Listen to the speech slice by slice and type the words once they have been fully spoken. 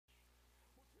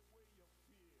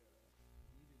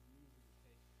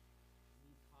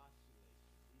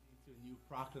new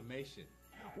proclamation.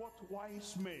 What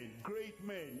wise men, great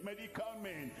men, medical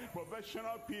men,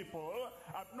 professional people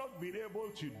have not been able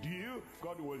to do,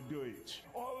 God will do it.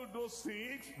 All those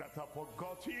things that are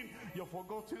forgotten, you've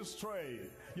forgotten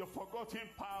strength, you've forgotten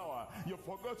power, you've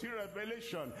forgotten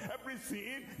revelation.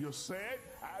 Everything you said,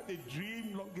 I had a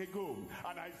dream long ago,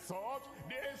 and I thought,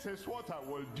 this is what I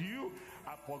will do.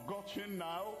 I've forgotten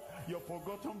now. Your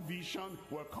forgotten vision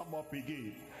will come up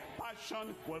again.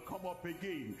 Passion will come up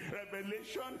again.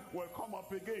 Revelation will come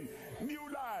up again. New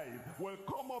life will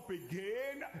come up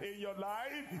again in your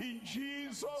life in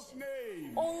Jesus'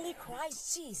 name. Only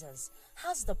Christ Jesus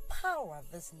has the power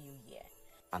this new year.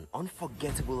 An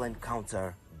unforgettable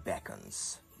encounter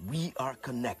beckons. We are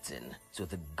connecting to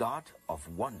the God of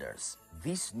wonders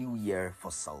this new year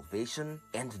for salvation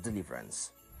and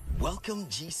deliverance. Welcome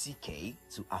GCK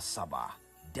to Asaba,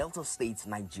 Delta State,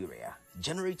 Nigeria,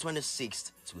 January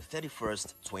 26th to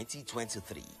 31st,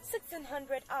 2023.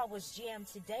 1600 hours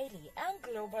GMT daily and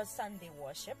global Sunday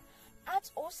worship at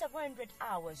 0700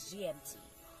 hours GMT.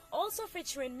 Also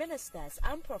featuring ministers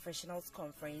and professionals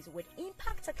conference with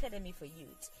Impact Academy for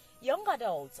youth, young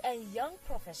adults and young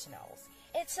professionals.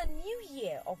 It's a new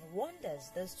year of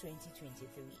wonders this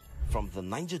 2023. From the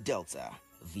Niger Delta,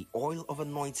 the oil of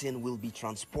anointing will be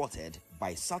transported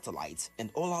by satellite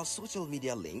and all our social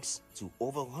media links to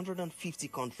over 150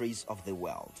 countries of the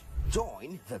world.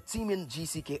 Join the teeming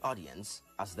GCK audience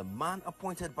as the man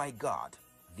appointed by God,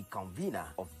 the convener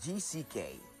of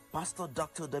GCK, Pastor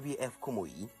Dr. W.F.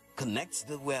 Kumuyi, connects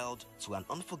the world to an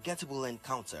unforgettable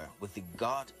encounter with the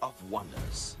God of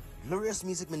wonders. Glorious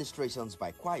music ministrations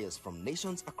by choirs from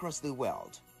nations across the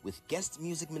world, with guest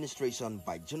music ministration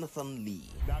by Jonathan Lee.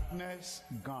 Darkness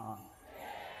gone.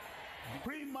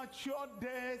 Premature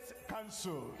death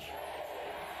cancelled.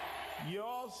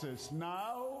 Yours is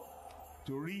now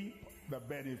to reap the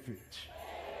benefit.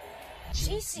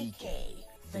 GCK,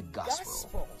 the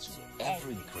gospel to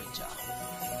every creature.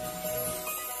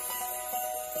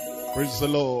 Praise the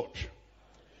Lord.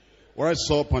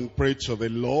 Rise up and pray to the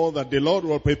Lord that the Lord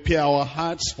will prepare our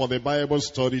hearts for the Bible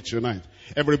study tonight.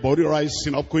 Everybody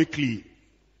rising up quickly.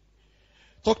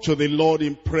 Talk to the Lord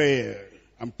in prayer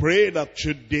and pray that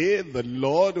today the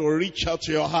Lord will reach out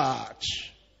to your heart,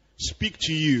 speak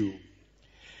to you,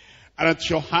 and that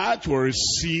your heart will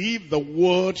receive the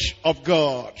word of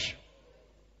God.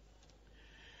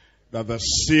 That the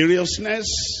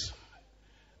seriousness,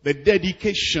 the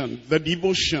dedication, the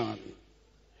devotion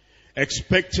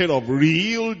expected of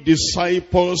real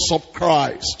disciples of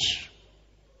Christ,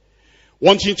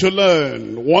 wanting to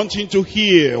learn, wanting to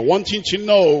hear, wanting to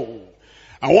know,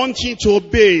 and wanting to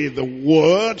obey the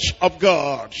word of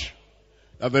God,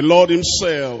 that the Lord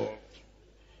himself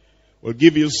will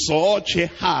give you such a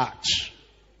heart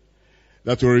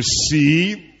that will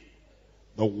receive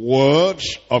the word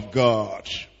of God.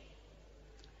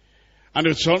 And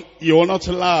you will not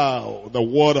allow the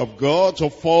word of God to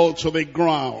fall to the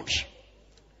ground.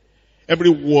 Every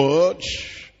word,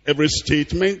 every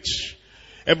statement,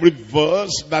 every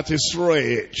verse that is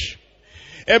read,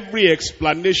 every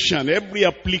explanation, every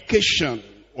application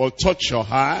will touch your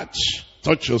heart,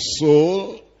 touch your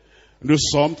soul, and do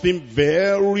something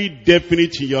very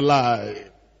definite in your life.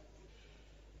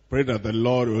 Pray that the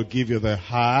Lord will give you the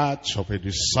heart of a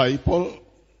disciple,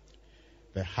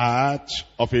 the heart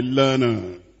of a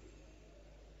learner.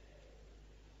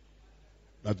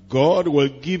 That God will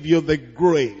give you the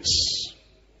grace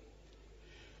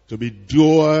to be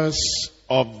doers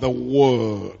of the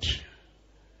word,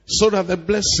 so that the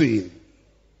blessing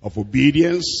of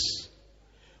obedience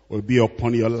will be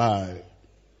upon your life.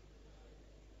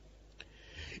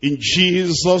 In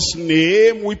Jesus'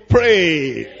 name we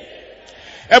pray.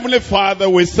 Heavenly Father,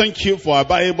 we thank you for our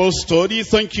Bible study.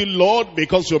 Thank you, Lord,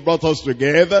 because you brought us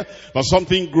together for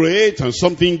something great and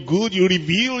something good. You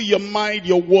reveal your mind,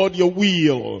 your word, your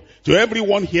will to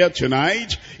everyone here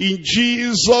tonight. In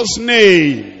Jesus'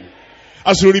 name.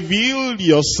 As you revealed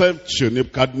yourself to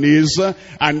Nebuchadnezzar,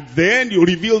 and then you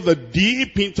reveal the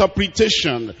deep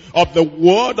interpretation of the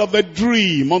word of the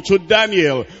dream unto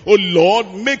Daniel. Oh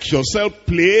Lord, make yourself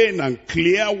plain and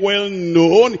clear, well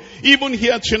known, even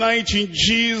here tonight in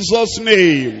Jesus'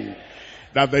 name.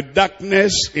 That the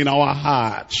darkness in our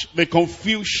heart, the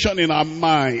confusion in our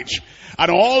mind, and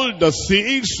all the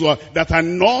things that are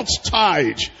not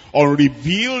tied or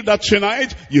revealed, that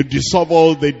tonight you dissolve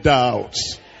all the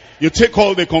doubts. You take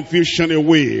all the confusion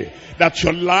away. That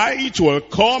your light will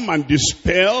come and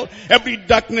dispel every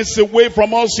darkness away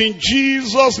from us in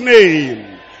Jesus'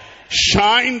 name.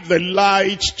 Shine the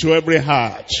light to every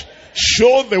heart.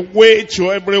 Show the way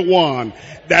to everyone.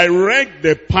 Direct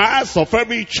the path of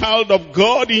every child of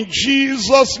God in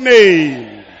Jesus'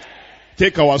 name.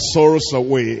 Take our sorrows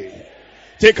away.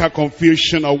 Take our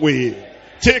confusion away.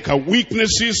 Take our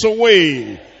weaknesses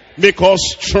away. Make us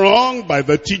strong by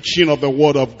the teaching of the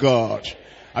word of God.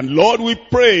 And Lord, we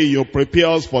pray you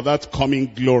prepare us for that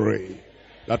coming glory.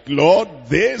 That Lord,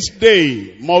 this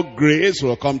day more grace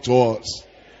will come to us.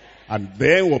 And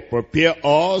then will prepare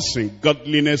us in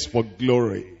godliness for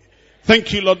glory.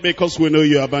 Thank you, Lord, because we know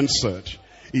you have answered.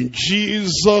 In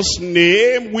Jesus'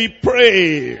 name we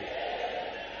pray.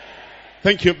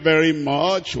 Thank you very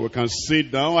much. We can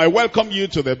sit down. I welcome you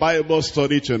to the Bible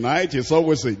study tonight. It's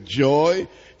always a joy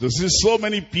to see so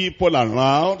many people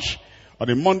around on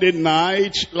a Monday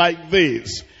night like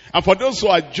this. And for those who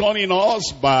are joining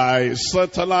us by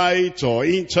satellite or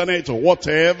internet or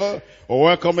whatever, we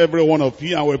welcome every one of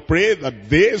you, and we pray that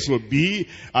this will be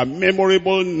a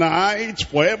memorable night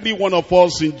for every one of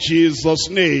us in Jesus'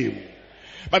 name.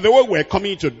 By the way, we're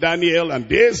coming to Daniel, and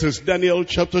this is Daniel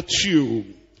chapter 2.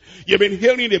 You've been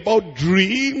hearing about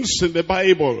dreams in the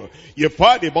Bible. You've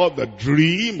heard about the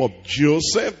dream of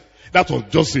Joseph. That was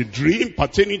just a dream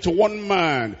pertaining to one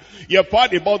man. You've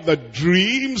heard about the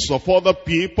dreams of other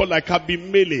people like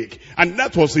Abimelech. And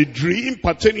that was a dream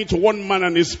pertaining to one man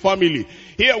and his family.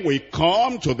 Here we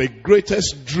come to the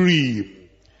greatest dream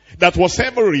that was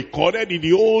ever recorded in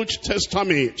the Old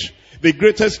Testament. The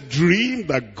greatest dream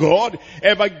that God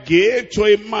ever gave to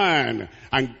a man.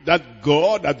 And that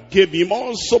God that gave him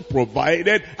also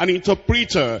provided an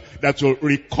interpreter that will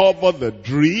recover the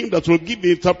dream, that will give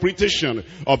the interpretation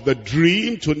of the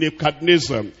dream to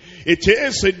Nebuchadnezzar. It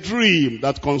is a dream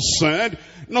that concerned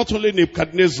not only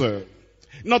Nebuchadnezzar,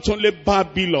 not only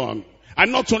Babylon,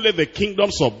 and not only the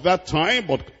kingdoms of that time,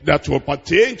 but that will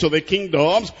pertain to the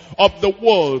kingdoms of the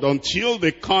world until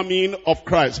the coming of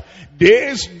Christ.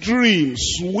 This dream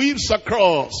sweeps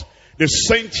across the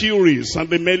centuries and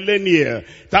the millennia,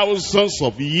 thousands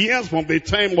of years from the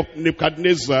time of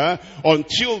Nebuchadnezzar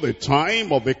until the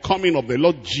time of the coming of the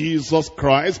Lord Jesus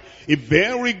Christ. A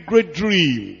very great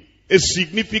dream, a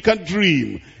significant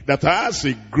dream that has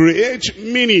a great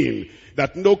meaning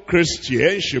that no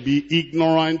Christian should be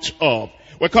ignorant of.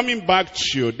 We're coming back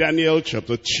to Daniel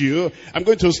chapter 2. I'm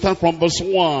going to start from verse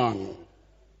 1.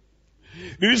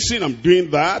 The reason I'm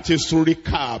doing that is to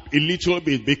recap a little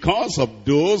bit because of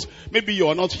those, maybe you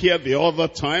are not here the other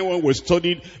time when we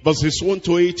studied verses 1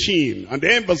 to 18 and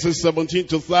then verses 17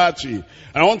 to 30.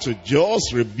 I want to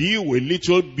just review a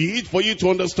little bit for you to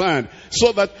understand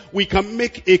so that we can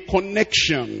make a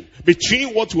connection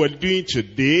between what we're doing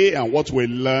today and what we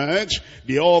learned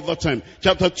the other time.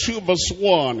 Chapter 2 verse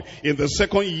 1, in the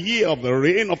second year of the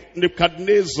reign of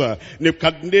Nebuchadnezzar,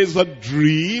 Nebuchadnezzar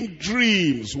dreamed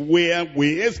dreams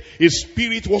wherewith his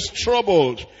spirit was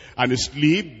troubled and his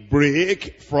sleep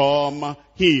brake from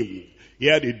him. He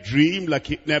had a dream like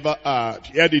he never had.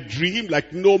 He had a dream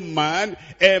like no man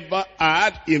ever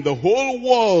had in the whole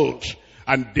world.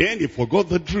 And then he forgot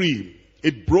the dream.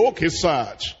 It broke his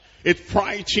heart. It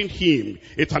frightened him.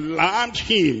 It alarmed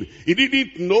him. He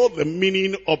didn't know the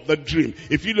meaning of the dream.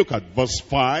 If you look at verse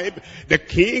 5, the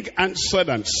king answered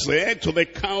and said to the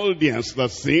Chaldeans, the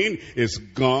thing is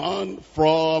gone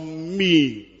from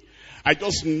me. I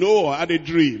just know I had a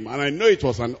dream, and I know it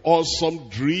was an awesome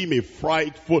dream, a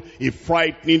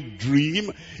frightening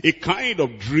dream, a kind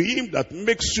of dream that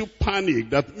makes you panic,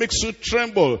 that makes you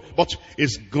tremble, but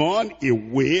it's gone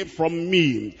away from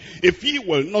me. If ye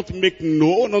will not make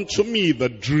known unto me the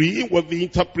dream with the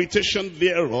interpretation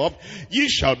thereof, ye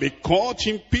shall be cut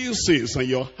in pieces, and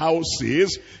your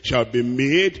houses shall be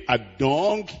made a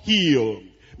dunghill.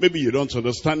 Maybe you don't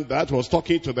understand that. I was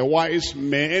talking to the wise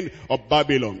men of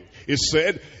Babylon. He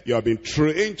said, you have been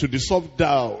trained to dissolve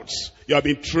doubts. You have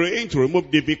been trained to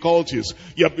remove difficulties.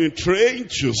 You have been trained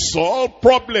to solve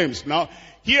problems. Now,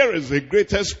 here is the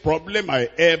greatest problem I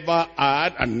ever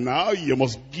had, and now you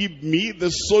must give me the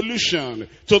solution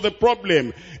to the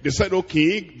problem. They said,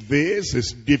 okay, this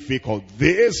is difficult.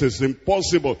 This is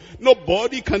impossible.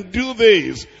 Nobody can do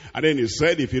this. And then he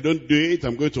said, if you don't do it,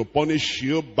 I'm going to punish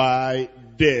you by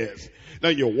death. Now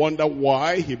you wonder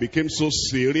why he became so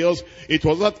serious. It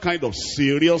was that kind of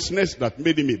seriousness that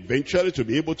made him eventually to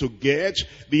be able to get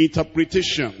the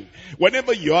interpretation.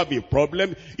 Whenever you have a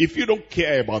problem, if you don't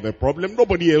care about the problem,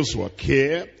 nobody else will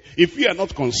care. If you are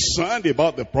not concerned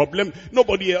about the problem,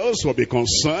 nobody else will be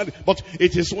concerned. But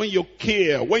it is when you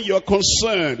care, when you are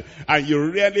concerned, and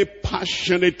you really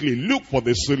passionately look for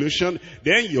the solution,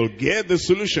 then you'll get the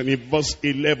solution in verse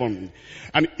 11.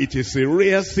 And it is a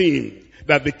rare thing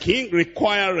that the king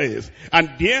requires, and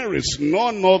there is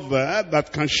none other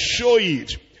that can show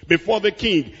it. before the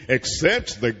king,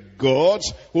 except the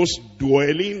gods whose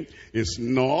dwelling is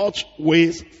not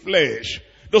with flesh.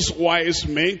 Those wise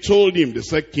men told him, they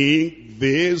said, King,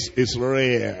 this is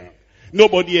rare.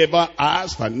 Nobody ever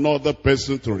asked another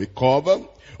person to recover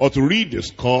or to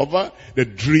rediscover the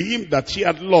dream that he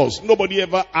had lost. Nobody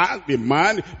ever asked the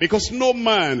man, because no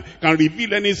man can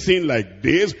reveal anything like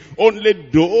this. Only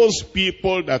those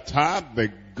people that have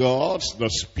the gods, the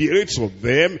spirits of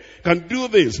them, can do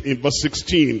this. In verse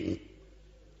 16,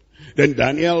 then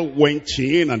Daniel went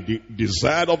in and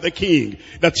desired of the king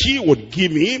that he would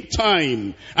give him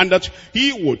time and that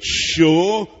he would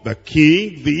show the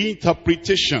king the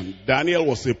interpretation. Daniel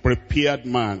was a prepared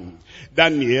man.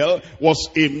 Daniel was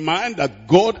a man that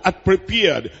God had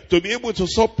prepared to be able to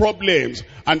solve problems.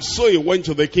 And so he went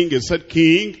to the king and said,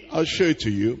 King, I'll show it to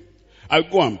you. I'll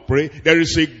go and pray. There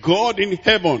is a God in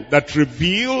heaven that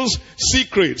reveals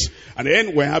secrets. And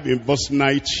then we have in verse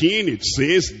 19, it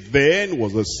says, then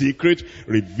was a secret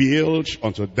revealed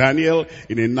unto Daniel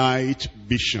in a night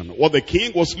vision. What the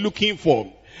king was looking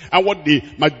for, and what the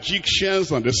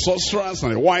magicians and the sorcerers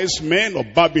and the wise men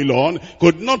of Babylon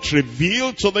could not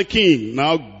reveal to the king,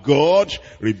 now God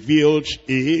revealed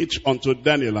it unto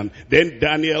Daniel. And then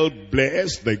Daniel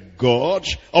blessed the God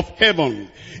of heaven.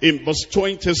 In verse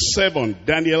 27,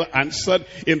 Daniel answered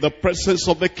in the presence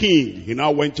of the king. He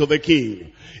now went to the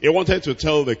king. He wanted to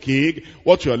tell the king,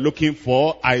 what you are looking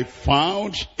for, I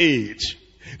found it.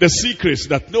 The secrets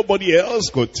that nobody else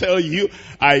could tell you,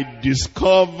 I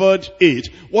discovered it.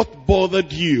 What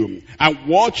bothered you? And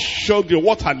what shocked you?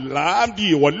 What alarmed you?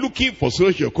 You were looking for so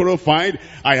you couldn't find.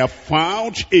 I have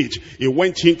found it. He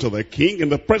went into the king in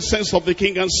the presence of the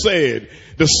king and said,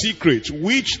 the secret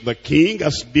which the king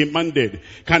has demanded,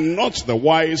 cannot the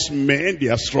wise men, the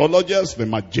astrologers, the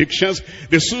magicians,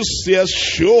 the soothsayers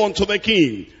show unto the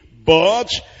king? But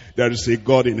there is a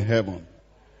God in heaven.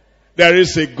 There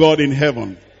is a God in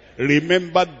heaven.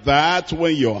 Remember that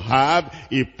when you have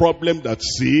a problem that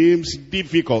seems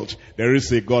difficult, there is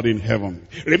a God in heaven.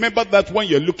 Remember that when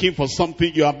you're looking for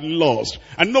something you have lost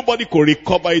and nobody could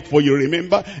recover it for you.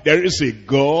 Remember, there is a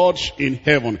God in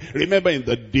heaven. Remember, in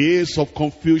the days of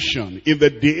confusion, in the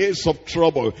days of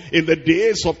trouble, in the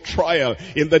days of trial,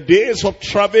 in the days of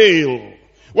travail,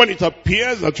 when it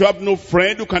appears that you have no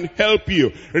friend who can help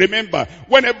you, remember,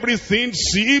 when everything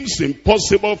seems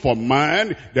impossible for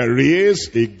man, there is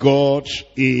a God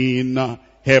in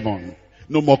heaven.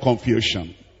 No more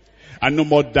confusion, and no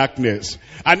more darkness,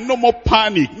 and no more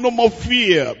panic, no more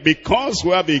fear, because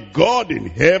we have a God in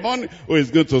heaven who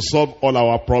is going to solve all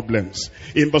our problems.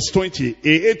 In verse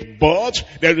 28, but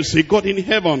there is a God in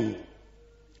heaven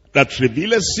that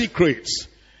revealeth secrets,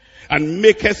 and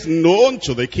maketh known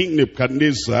to the king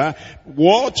Nebuchadnezzar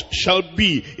what shall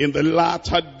be in the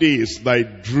latter days. Thy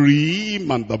dream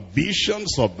and the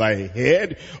visions of thy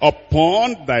head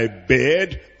upon thy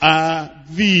bed are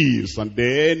these. And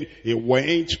then he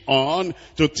went on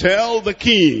to tell the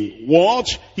king what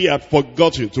he had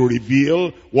forgotten, to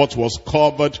reveal what was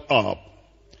covered up.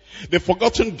 The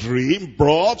forgotten dream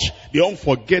brought the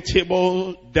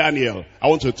unforgettable Daniel. I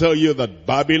want to tell you that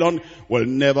Babylon will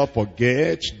never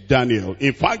forget Daniel.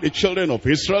 In fact, the children of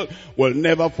Israel will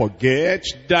never forget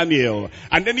Daniel.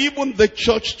 And then even the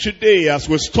church today, as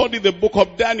we study the book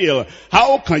of Daniel,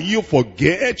 how can you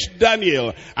forget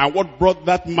Daniel? And what brought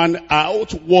that man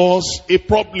out was a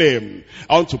problem.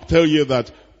 I want to tell you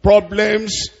that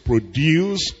problems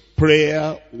produce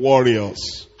prayer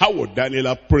warriors. How would Daniel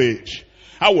have prayed?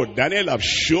 How would Daniel have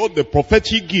showed the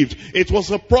prophetic gift? It was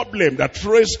a problem that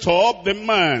raised up the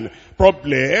man.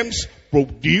 Problems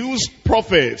produce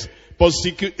prophets.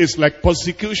 It's like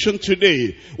persecution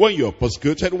today. When you're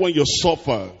persecuted, when you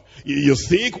suffer, you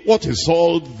think, what is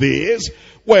all this?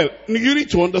 Well, you need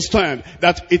to understand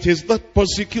that it is that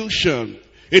persecution.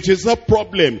 It is a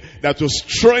problem that will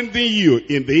strengthen you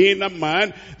in the inner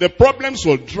man. The problems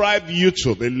will drive you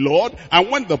to the Lord.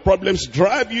 And when the problems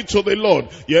drive you to the Lord,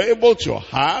 you're able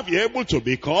to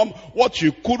become what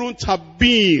you couldn't have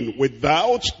been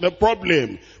without the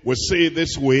problem. We say it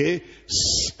this way,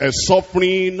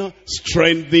 suffering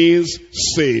strengthens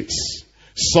saints.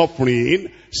 Suffering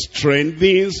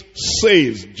strengthens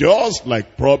saints. Just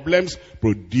like problems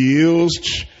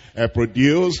produced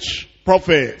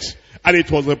prophets. And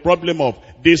it was the problem of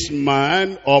this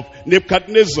man of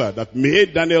Nebuchadnezzar that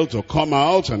made Daniel to come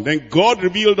out, and then God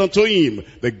revealed unto him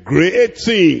the great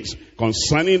things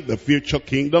concerning the future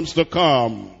kingdoms to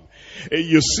come.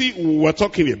 You see, we're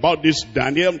talking about this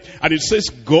Daniel, and it says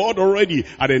God already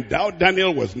had endowed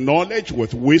Daniel with knowledge,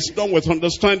 with wisdom, with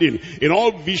understanding in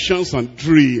all visions and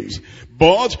dreams.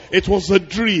 But it was the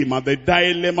dream and the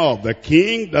dilemma of the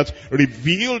king that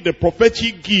revealed the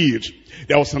prophetic gift.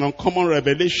 There was an uncommon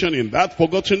revelation in that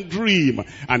forgotten dream.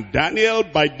 And Daniel,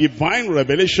 by divine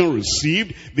revelation,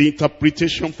 received the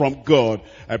interpretation from God.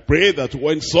 I pray that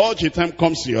when such a time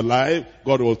comes in your life,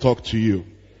 God will talk to you.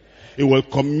 He will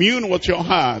commune with your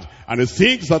heart. And the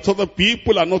things that other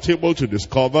people are not able to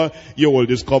discover, you will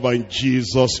discover in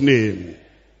Jesus' name.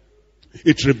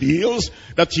 It reveals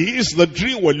that he is the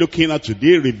dream we're looking at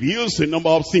today, reveals a number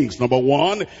of things. Number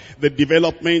one, the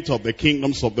development of the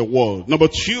kingdoms of the world. Number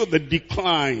two, the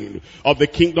decline of the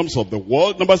kingdoms of the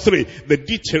world. Number three, the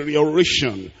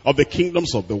deterioration of the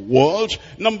kingdoms of the world.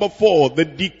 Number four, the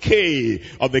decay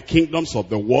of the kingdoms of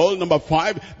the world. Number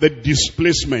five, the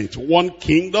displacement. One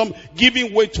kingdom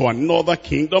giving way to another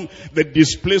kingdom. The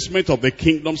displacement of the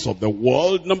kingdoms of the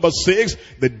world. Number six,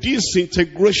 the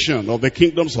disintegration of the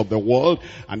kingdoms of the world.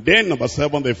 And then number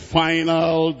seven, the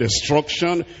final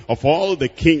destruction of all the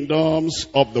kingdoms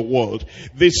of the world.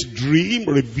 This dream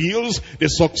reveals the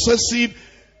successive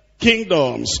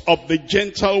kingdoms of the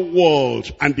Gentile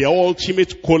world and their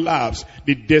ultimate collapse,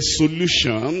 the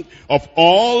dissolution of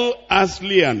all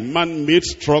earthly and man-made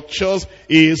structures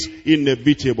is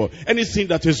inevitable. Anything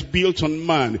that is built on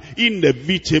man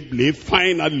inevitably,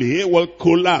 finally, will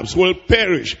collapse, will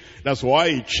perish. That's why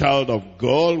a child of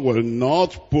God will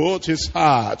not put his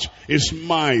heart, his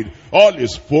mind, all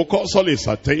his focus, all his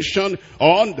attention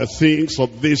on the things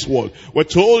of this world. We're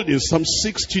told in Psalm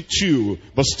 62,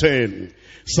 verse 10.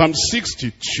 Psalm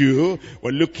 62,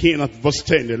 we're looking at verse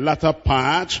 10, the latter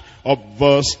part of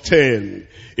verse 10.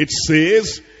 It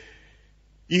says,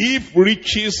 if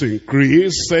riches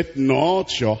increase, set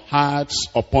not your hearts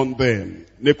upon them.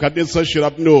 Nebuchadnezzar should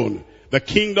have known the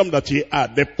kingdom that he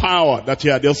had, the power that he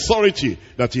had, the authority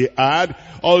that he had,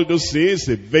 all those things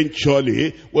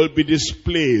eventually will be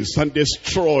displaced and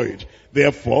destroyed.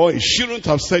 Therefore, he shouldn't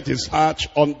have set his heart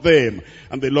on them.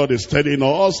 And the Lord is telling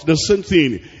us the same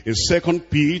thing in 2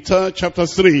 Peter chapter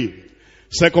 3.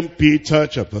 2 Peter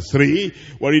chapter 3,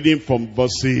 we're reading from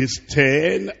verses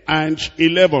 10 and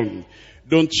 11.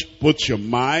 Don't put your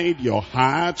mind, your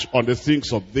heart on the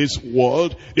things of this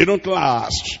world. They don't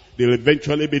last. They'll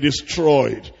eventually be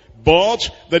destroyed. But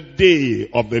the day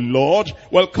of the Lord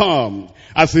will come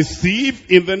as a thief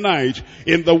in the night,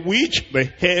 in the which the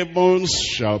heavens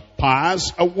shall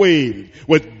pass away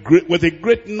with a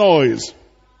great noise,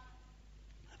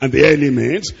 and the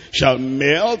elements shall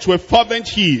melt with fervent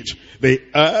heat. The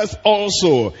earth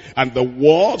also, and the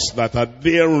works that are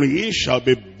therein shall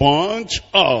be burnt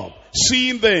up.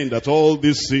 Seeing then that all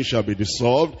these things shall be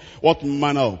dissolved, what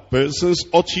manner of persons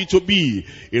ought ye to be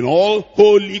in all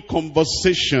holy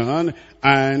conversation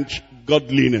and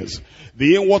godliness?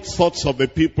 The inward thoughts of the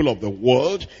people of the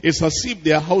world is as if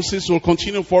their houses will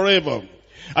continue forever,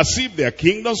 as if their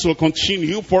kingdoms will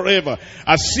continue forever,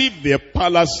 as if their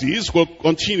palaces will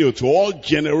continue to all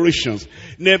generations.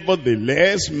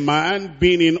 Nevertheless, man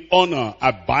being in honor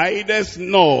abideth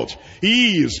not.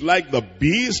 He is like the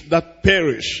beasts that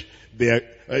perish.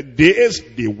 This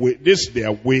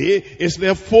their way is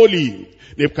their folly.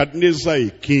 Nebuchadnezzar, a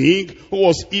king who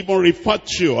was even referred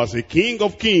to as a king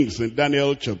of kings in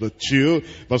Daniel chapter 2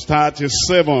 verse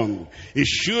 37. He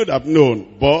should have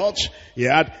known, but he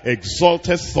had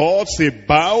exalted thoughts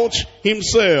about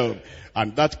himself,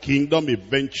 and that kingdom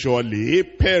eventually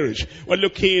perished. We're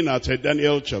looking at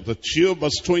Daniel chapter 2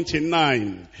 verse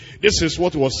 29. This is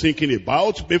what he was thinking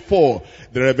about before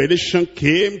the revelation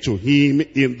came to him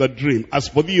in the dream. As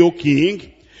for thee, O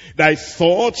king, thy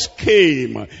thoughts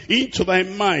came into thy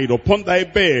mind upon thy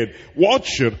bed, what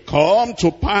should come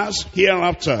to pass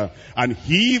hereafter? And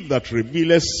he that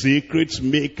revealeth secrets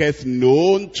maketh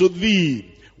known to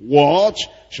thee what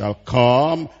shall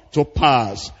come to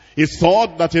pass. He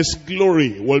thought that his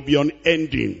glory will be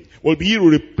unending, will be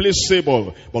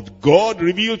irreplaceable. But God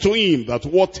revealed to him that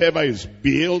whatever is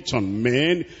built on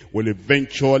men will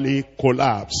eventually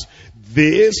collapse.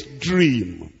 This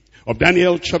dream of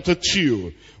Daniel chapter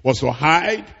 2 was to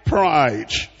hide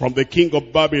pride from the king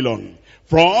of Babylon,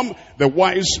 from the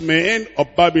wise men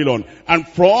of Babylon, and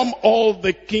from all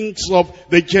the kings of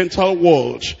the Gentile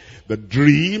world. The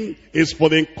dream is for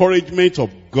the encouragement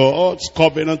of God's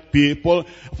covenant people,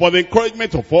 for the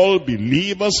encouragement of all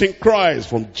believers in Christ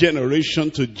from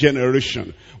generation to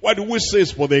generation. Why do we say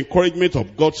it's for the encouragement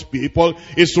of God's people?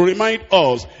 It's to remind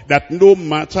us that no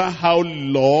matter how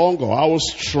long or how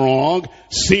strong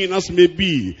sinners may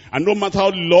be, and no matter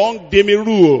how long they may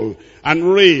rule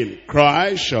and reign,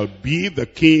 Christ shall be the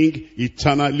King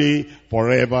eternally,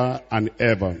 forever and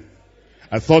ever.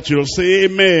 I thought you'll say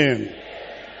amen.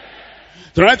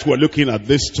 Tonight we're looking at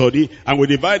this study, and we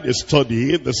divide the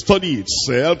study. The study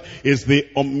itself is the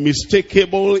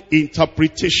unmistakable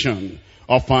interpretation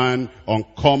of an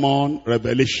uncommon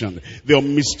revelation. The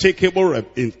unmistakable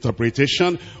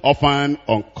interpretation of an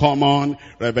uncommon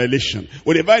revelation.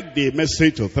 We divide the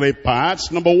message to three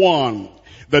parts. Number one,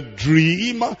 the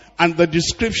dream and the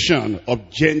description of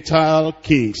Gentile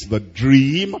kings. The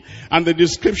dream and the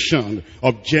description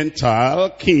of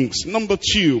Gentile kings. Number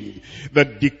two, the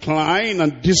decline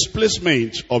and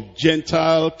displacement of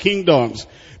Gentile kingdoms.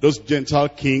 Those Gentile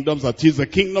kingdoms, that is the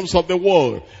kingdoms of the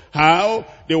world. How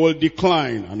they will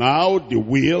decline and how they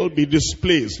will be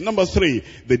displaced. Number three,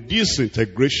 the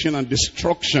disintegration and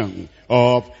destruction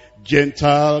of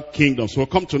Gentile kingdoms. We'll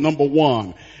come to number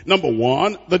one. Number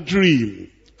one, the dream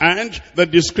and the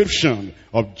description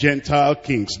of Gentile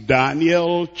kings.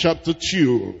 Daniel chapter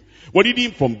 2. We're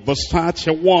reading from verse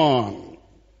 31.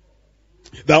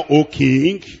 Thou, O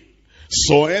king,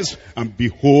 sawest, and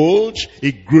behold,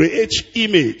 a great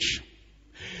image.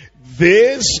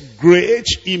 This great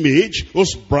image,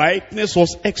 whose brightness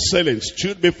was excellent,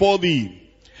 stood before thee,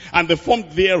 and the form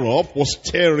thereof was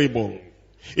terrible.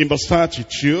 In verse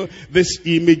 32, this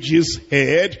image's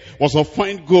head was of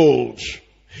fine gold,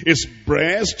 his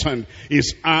breast and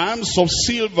his arms of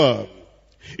silver,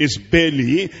 his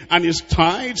belly and his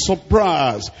thighs of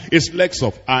brass, his legs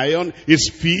of iron, his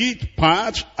feet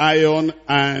parched iron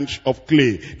and of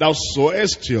clay. Thou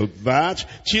sawest till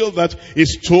that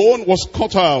his stone was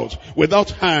cut out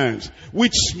without hands,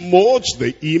 which smote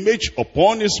the image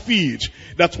upon his feet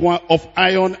that were of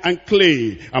iron and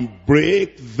clay, and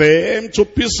brake them to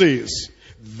pieces.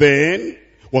 Then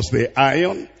was the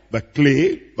iron, the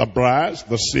clay, the brass,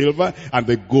 the silver, and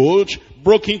the gold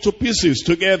broke into pieces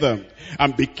together,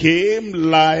 and became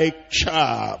like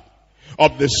chaff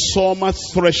of the summer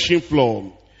threshing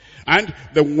floor. And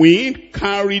the wind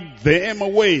carried them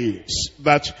away,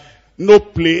 that no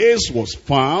place was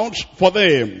found for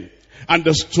them. And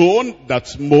the stone that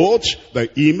smote the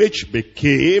image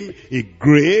became a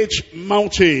great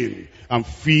mountain, and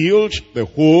filled the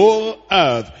whole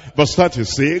earth. Verse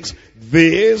 36,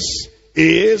 this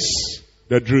is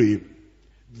the dream.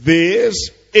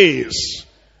 This is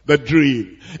the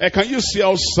dream. Can you see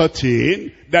how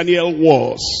certain Daniel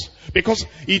was? Because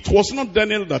it was not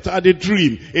Daniel that had a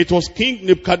dream. It was King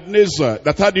Nebuchadnezzar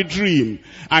that had a dream.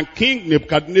 And King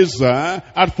Nebuchadnezzar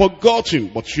had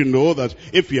forgotten. But you know that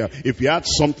if you had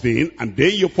something and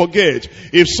then you forget,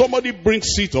 if somebody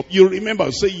brings it up, you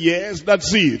remember, say, yes,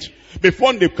 that's it.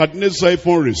 Before Nebuchadnezzar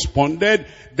even responded,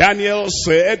 Daniel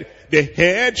said, the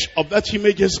head of that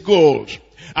image is gold,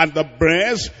 and the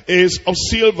breast is of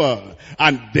silver.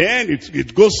 And then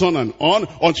it goes on and on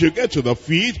until you get to the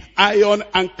feet, iron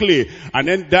and clay. And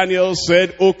then Daniel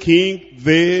said, O king,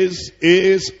 this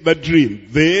is the dream.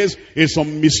 This is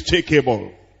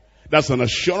unmistakable. That's an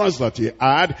assurance that he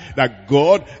had, that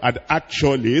God had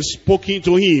actually spoken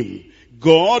to him.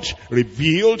 God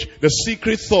revealed the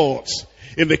secret thoughts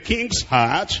in the king's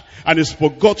heart, and his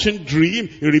forgotten dream.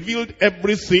 He revealed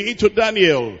everything to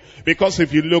Daniel. Because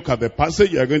if you look at the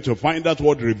passage, you are going to find that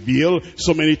word reveal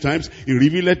so many times. He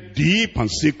revealed deep and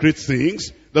secret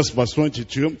things. That's verse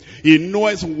 22. He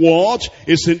knows what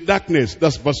is in darkness.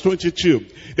 That's verse 22.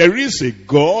 There is a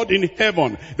God in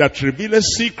heaven that reveals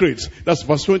secrets. That's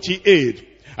verse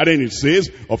 28. And then it says,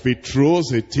 of a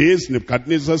truth it is,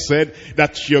 Nebuchadnezzar said,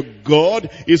 that your God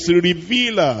is a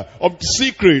revealer of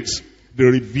secrets. The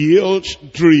revealed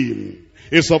dream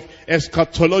is of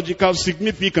eschatological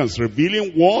significance,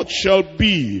 revealing what shall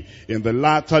be in the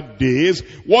latter days,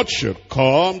 what shall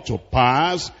come to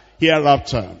pass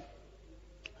hereafter.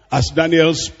 As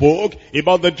Daniel spoke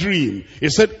about the dream, he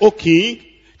said, O king,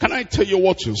 can I tell you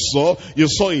what you saw? You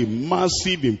saw a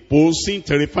massive, imposing,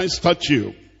 terrifying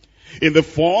statue in the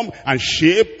form and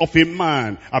shape of a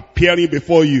man appearing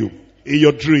before you in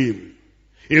your dream.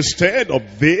 Instead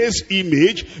of this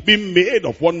image being made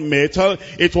of one metal,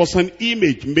 it was an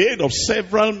image made of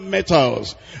several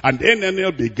metals. And then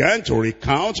Daniel began to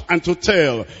recount and to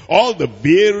tell all the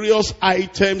various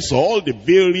items, all the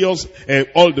various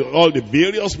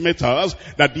metals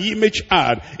that the image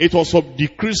had. It was of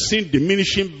decreasing,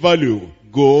 diminishing value.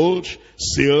 gold,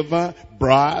 silver,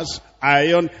 brass,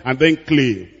 iron, and then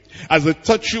clay. As the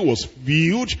statue was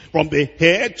viewed from the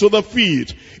head to the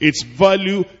feet, its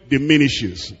value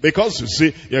diminishes. Because you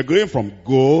see, you're going from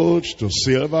gold to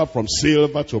silver, from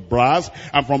silver to brass,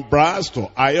 and from brass to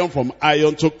from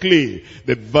iron to clay.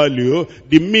 The value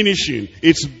diminishing.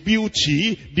 Its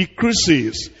beauty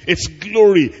decreases. Its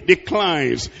glory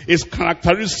declines. Its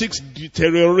characteristics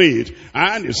deteriorate.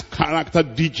 And its character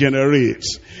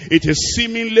degenerates. It is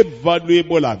seemingly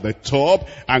valuable at the top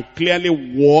and clearly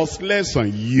worthless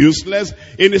and useless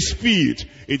in its feet.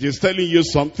 It is telling you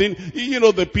something. You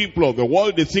know, the people of the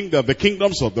world, they think that the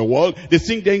kingdoms of the world, they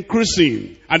think they're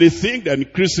increasing. And they think they're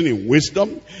increasing in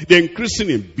wisdom. They're increasing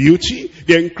in beauty.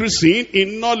 They're increasing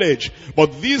in knowledge.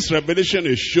 But this revelation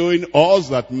is showing us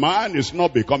that man is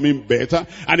not becoming better.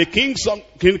 And the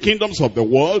kingdoms of the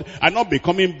world are not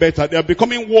becoming better. They are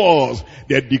becoming worse.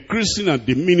 They are decreasing and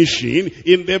diminishing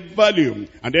in their value.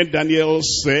 And then Daniel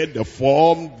said the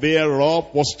form thereof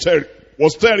was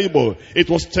terrible. It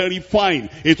was terrifying.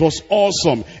 It was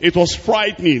awesome. It was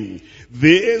frightening.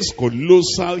 This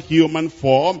colossal human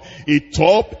form, a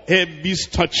top-heavy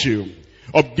statue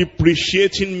of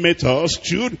depreciating metal,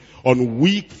 stood on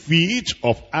weak feet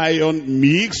of iron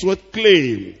mixed with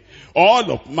clay. All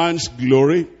of man's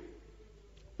glory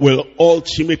will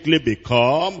ultimately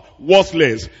become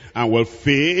worthless and will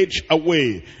fade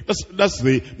away. That's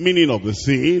the meaning of the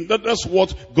scene. That's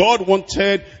what God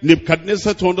wanted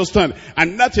Nebuchadnezzar to understand.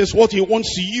 And that is what he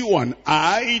wants you and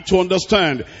I to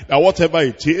understand. That whatever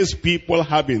it is people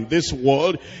have in this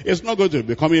world, it's not going to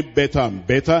be becoming better and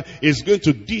better. It's going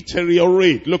to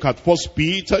deteriorate. Look at 1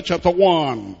 Peter chapter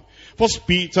 1. 1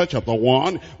 Peter chapter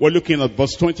 1, we're looking at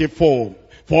verse 24.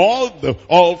 For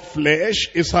all flesh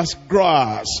is as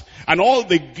grass, and all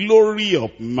the glory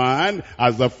of man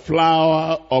as the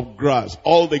flower of grass.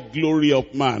 All the glory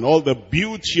of man, all the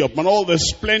beauty of man, all the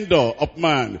splendor of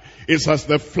man is as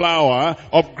the flower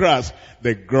of grass.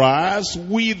 The grass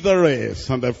withereth,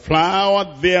 and the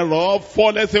flower thereof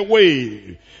falleth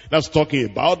away. That's talking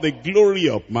about the glory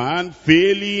of man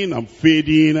failing and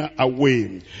fading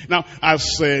away. Now, as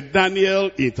Daniel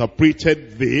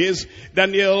interpreted this,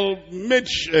 Daniel made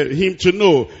him to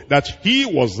know that he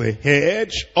was the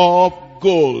head of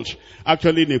gold.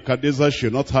 Actually, Nebuchadnezzar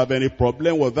should not have any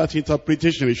problem with that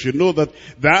interpretation. He should know that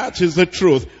that is the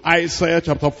truth. Isaiah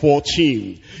chapter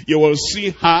 14. You will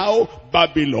see how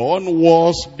Babylon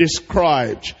was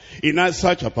described. In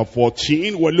Isaiah chapter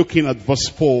 14, we're looking at verse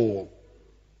 4.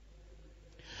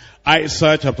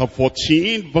 Isaiah chapter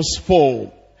 14 verse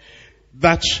 4.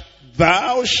 That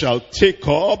thou shalt take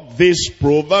up this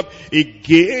proverb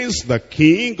against the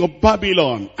king of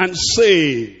Babylon and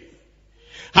say,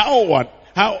 how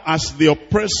as the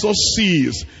oppressor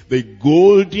seized, the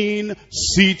golden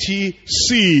city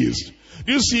seized.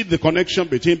 Do you see the connection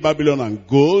between Babylon and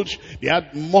gold? They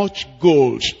had much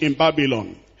gold in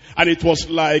Babylon. And it was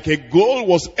like a gold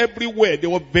was everywhere. They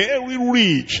were very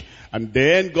rich. And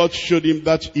then God showed him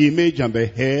that image, and the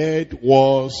head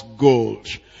was gold.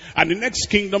 And the next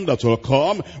kingdom that will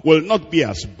come will not be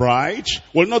as bright,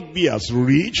 will not be as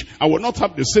rich, and will not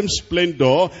have the same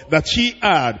splendor that he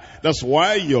had. That's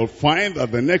why you'll find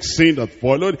that the next thing that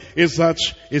followed is that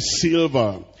is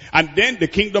silver. And then the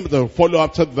kingdom that will follow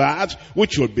after that,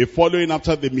 which will be following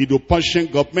after the Medo-Persian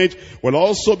government, will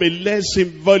also be less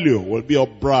in value, will be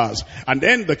of brass. And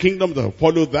then the kingdom that will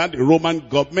follow that, the Roman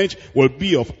government, will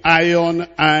be of iron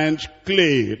and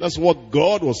clay. That's what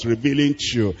God was revealing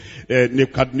to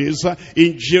Nebuchadnezzar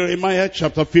in Jeremiah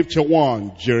chapter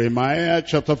 51. Jeremiah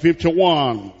chapter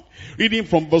 51. Reading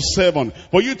from verse 7,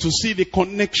 for you to see the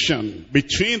connection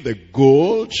between the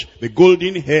gold, the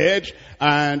golden head,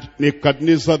 and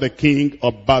Nebuchadnezzar, the king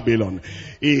of Babylon.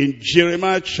 In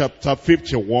Jeremiah chapter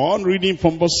 51, reading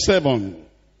from verse 7.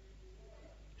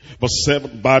 Verse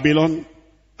 7, Babylon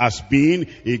has been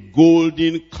a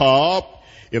golden cup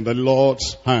in the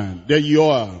Lord's hand. There you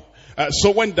are.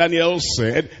 So when Daniel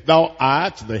said, thou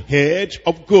art the head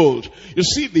of gold, you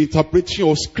see the interpretation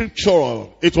was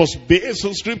scriptural. It was based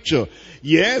on scripture.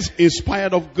 Yes,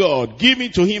 inspired of God,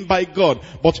 given to him by God,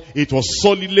 but it was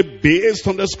solidly based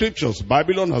on the scriptures.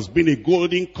 Babylon has been a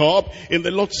golden cup in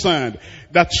the Lord's hand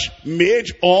that made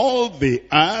all the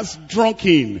earth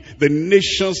drunken. The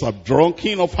nations are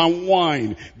drunken of her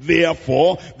wine.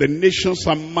 Therefore, the nations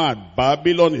are mad.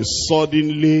 Babylon is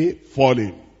suddenly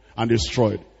falling and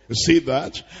destroyed. You see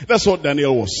that? That's what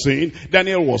Daniel was saying.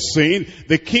 Daniel was saying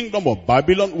the kingdom of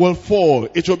Babylon will fall.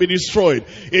 It will be destroyed.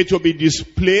 It will be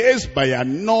displaced by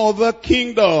another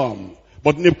kingdom.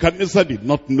 But Nebuchadnezzar did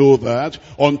not know that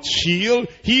until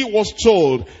he was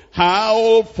told,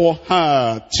 howl for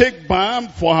her, take balm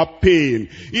for her pain,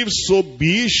 if so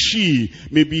be she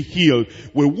may be healed.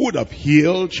 We would have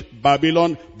healed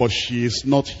Babylon, but she is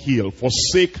not healed.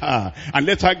 Forsake her, and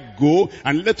let her go,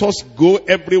 and let us go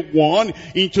everyone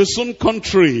into his own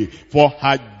country. For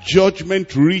her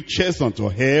judgment reaches unto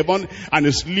heaven, and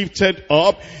is lifted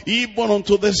up even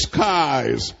unto the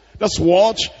skies. That's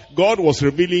what God was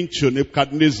revealing to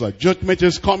Nebuchadnezzar. Judgment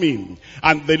is coming.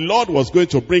 And the Lord was going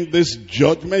to bring this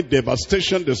judgment,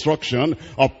 devastation, destruction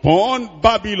upon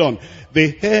Babylon.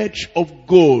 The hedge of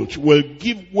gold will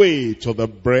give way to the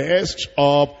breast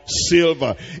of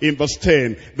silver. In verse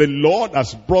 10, the Lord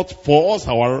has brought forth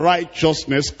our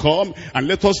righteousness. Come and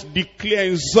let us declare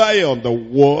in Zion the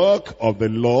work of the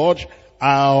Lord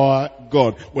our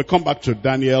God. We'll come back to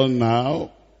Daniel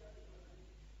now.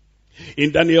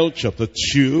 In Daniel chapter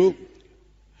 2,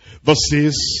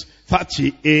 verses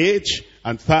 38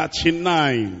 and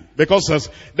 39. Because as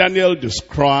Daniel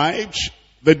described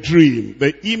the dream,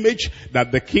 the image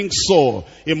that the king saw,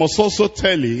 he must also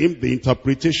tell him the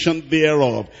interpretation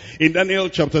thereof. In Daniel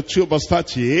chapter 2 verse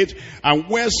 38, and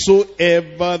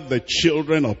wheresoever the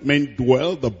children of men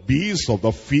dwell, the beasts of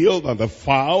the field and the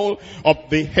fowl of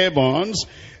the heavens,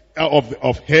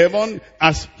 of heaven,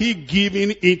 has he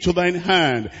given into thine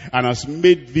hand, and has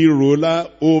made thee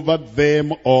ruler over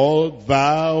them all.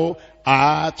 Thou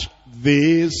art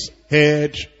this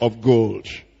hedge of gold.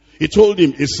 He told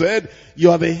him, he said,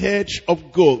 you are the hedge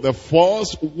of gold, the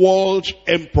first world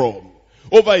emperor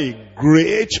over a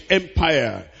great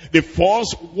empire, the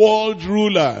first world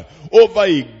ruler over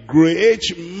a great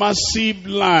massive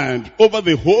land, over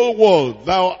the whole world.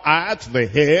 Thou art the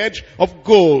hedge of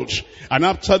gold. And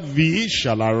after thee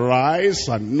shall arise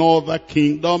another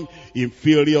kingdom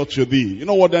inferior to thee. You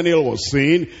know what Daniel was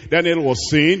saying? Daniel was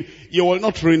saying, you will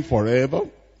not reign forever.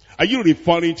 Are you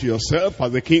referring to yourself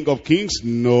as the King of Kings?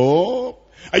 No.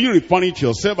 Are you referring to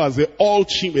yourself as the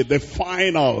ultimate, the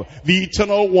final, the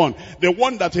eternal one? The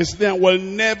one that is there will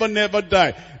never, never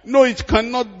die. No, it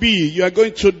cannot be. You are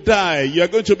going to die. You are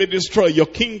going to be destroyed. Your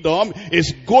kingdom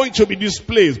is going to be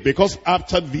displaced, because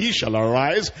after thee shall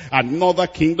arise another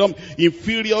kingdom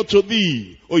inferior to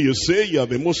thee. Oh, you say you are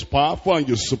the most powerful and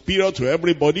you're superior to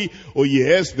everybody. Oh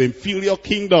yes, the inferior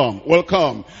kingdom will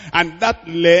come. And that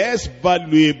less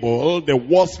valuable, the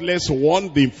worthless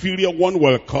one, the inferior one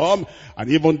will come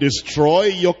and even destroy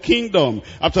your kingdom.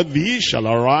 After thee shall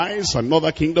arise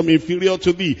another kingdom inferior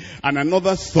to thee, and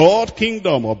another third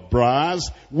kingdom of brass,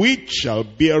 which shall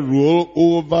bear rule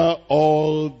over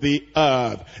all the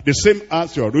earth. The same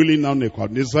earth you are ruling now,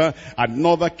 Nebuchadnezzar,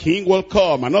 another king will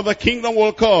come, another kingdom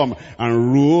will come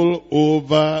and rule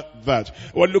over that.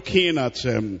 We're looking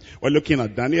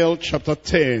at Daniel chapter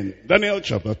 10. Daniel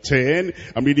chapter 10,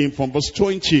 I'm reading from verse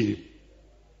 20.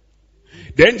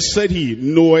 Then said he,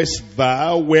 knowest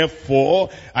thou wherefore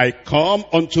I come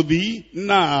unto thee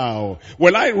now?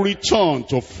 Will I return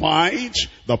to fight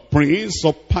the prince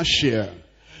of Persia?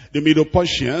 The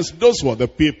Medo-Persians, those were the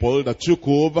people that took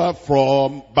over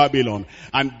from Babylon.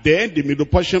 And then the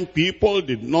Medo-Persian people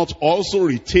did not also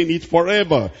retain it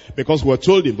forever, because we're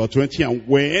told in verse 20, and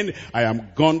when I am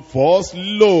gone forth,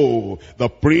 lo, the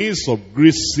prince of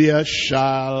Grecia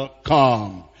shall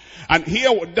come. And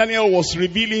here what Daniel was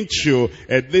revealing to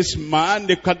this man,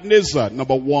 Nebuchadnezzar,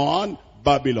 number one,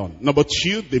 Babylon. Number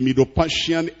two, the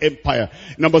Medo-Persian Empire.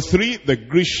 Number three, the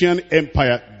Grecian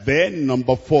Empire. Then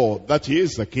number four, that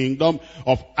is the kingdom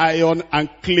of iron and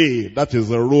clay. That is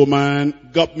the Roman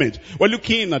government. We're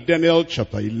looking at Daniel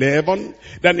chapter 11.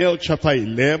 Daniel chapter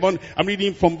 11, I'm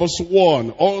reading from verse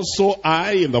 1. Also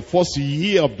I, in the first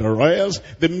year of Darius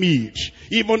the Mede,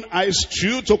 even I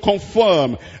stood to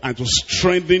confirm and to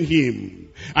strengthen him.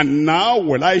 And now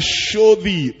will I show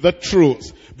thee the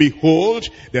truth. Behold,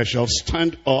 there shall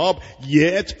stand up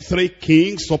yet 3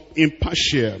 kings in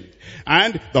Persia,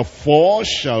 and the 4th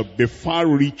shall be far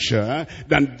richer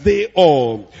than they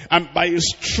all, and by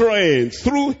his strength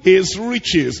through his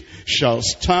riches shall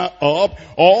stir up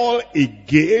all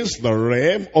against the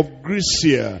realm of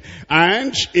Grecia.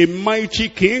 And a mighty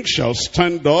king shall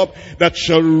stand up that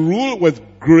shall rule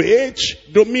with great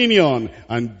dominion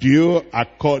and do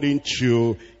according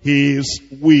to his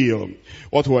will.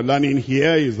 What we're learning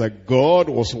here is that God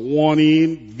was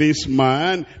warning this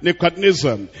man,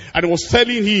 Nebuchadnezzar, and was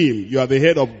telling him, you are the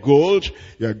head of gold,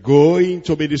 you are going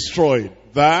to be destroyed.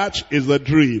 That is the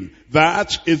dream.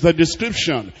 That is the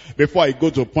description. Before I go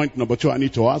to point number 2, I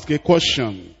need to ask a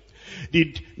question.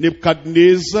 Did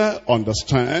Nebuchadnezzar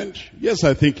understand? Yes,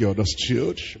 I think he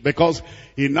understood, because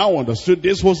he now understood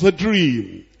this was the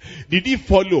dream. Did he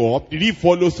follow up? Did he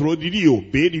follow through? Did he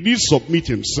obey? Did he submit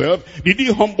himself? Did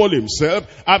he humble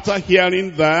himself after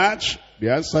hearing that?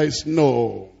 The answer is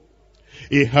no.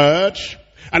 He heard,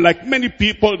 and like many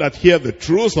people that hear the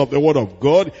truth of the word of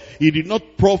God, he did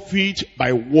not profit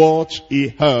by what he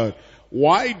heard.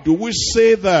 Why do we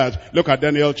say that? Look at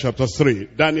Daniel chapter 3.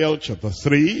 Daniel chapter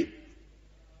 3,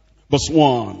 verse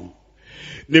 1.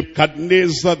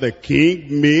 Nebuchadnezzar the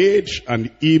king made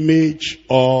an image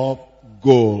of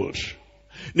gold.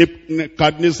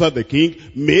 Nebuchadnezzar the king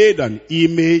made an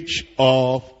image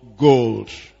of gold.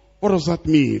 What does that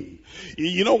mean?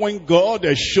 You know, when God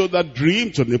showed that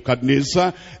dream to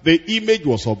Nebuchadnezzar, the image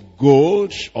was of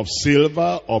gold, of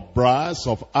silver, of brass,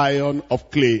 of iron, of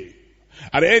clay.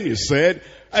 And then he said,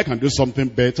 I can do something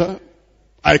better.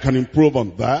 I can improve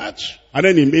on that. And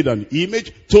then he made an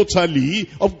image totally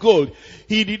of gold.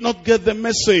 He did not get the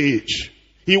message.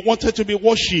 He wanted to be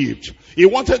worshipped. He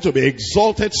wanted to be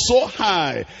exalted so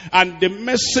high. And the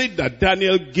message that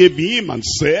Daniel gave him and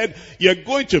said, you're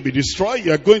going to be destroyed,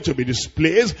 you're going to be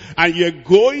displaced, and you're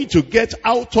going to get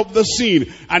out of the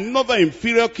scene. Another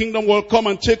inferior kingdom will come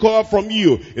and take over from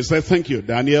you. He said, thank you,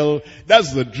 Daniel.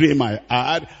 That's the dream I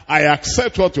had. I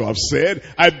accept what you have said.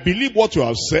 I believe what you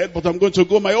have said, but I'm going to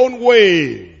go my own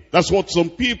way. That's what some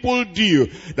people do,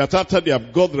 that after they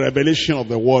have got the revelation of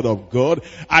the word of God,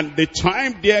 and the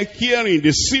time they are hearing,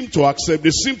 they seem to accept, they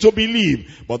seem to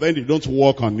believe, but then they don't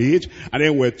walk on it. And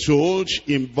then we're told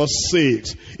in verse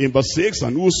 6,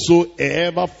 and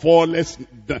whosoever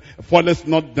falleth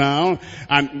not down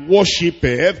and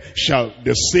worshipeth shall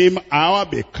the same hour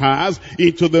be cast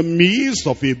into the midst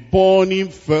of a burning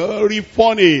fiery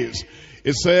furnace.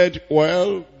 He said,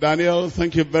 well, Daniel,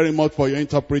 thank you very much for your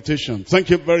interpretation. Thank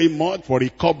you very much for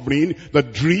recovering the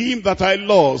dream that I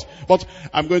lost. But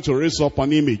I'm going to raise up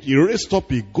an image. He raised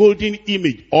up a golden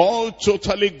image, all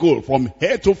totally gold, from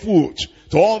head to foot,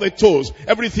 to all the toes,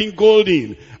 everything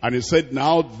golden. And he said,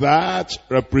 now that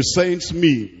represents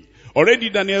me. Already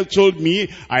Daniel told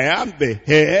me, I am the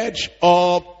head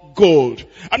of gold.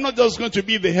 I'm not just going to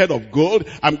be the head of gold.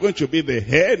 I'm going to be the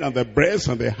head and the breast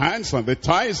and the hands and the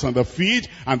thighs and the feet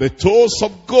and the toes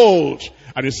of gold.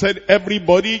 And he said,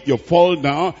 everybody, you fall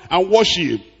down and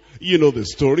worship. You know the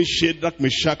story. Shadrach,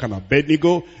 Meshach, and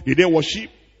Abednego. Did they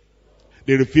worship?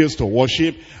 They refused to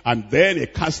worship. And then he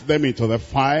cast them into the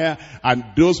fire. And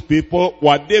those people,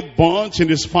 were they burnt in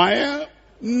this fire?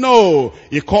 No.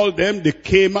 He called them. They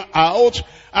came out.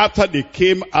 After they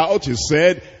came out, he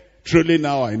said, truly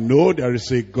now I know there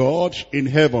is a God in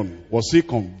heaven. Was he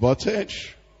converted?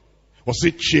 Was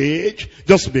he changed?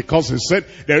 Just because he said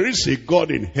there is a God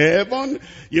in heaven,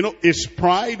 you know, his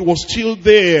pride was still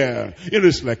there. You know,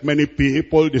 it's like many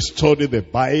people, they study the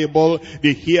Bible,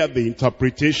 they hear the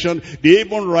interpretation, they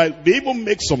even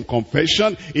make some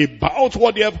confession about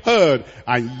what they have heard.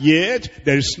 And yet,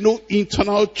 there is no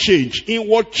internal change,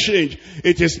 inward change.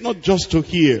 It is not just to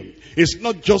hear. It's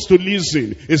not just to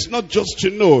listen. It's not just to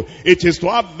know. It is to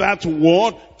have that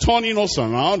word turning us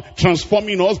around,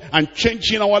 transforming us, and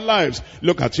changing our lives.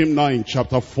 Look at him now in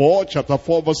chapter 4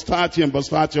 verse 30 and verse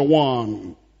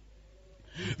 31.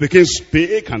 The king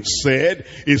spake and said,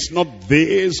 is not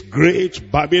this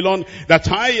great Babylon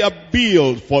that I have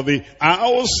built for the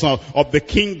house of the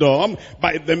kingdom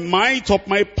by the might of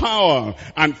my power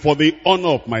and for the honor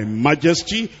of my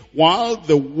majesty? While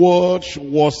the word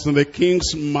was in the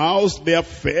king's mouth, there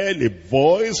fell a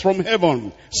voice from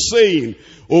heaven, saying,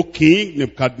 O King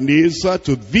Nebuchadnezzar,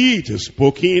 to thee it is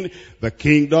spoken, the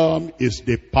kingdom is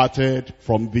departed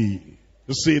from thee.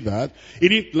 You see that? He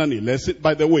didn't learn a lesson.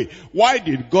 By the way, why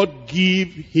did God give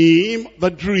him the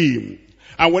dream?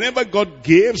 And whenever God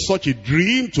gave such a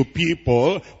dream to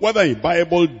people, whether in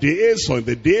Bible days or in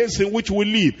the days in which we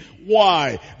live,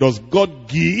 why does God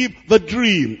give the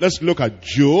dream? Let's look at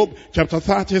Job chapter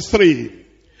 33.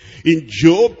 In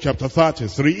Job chapter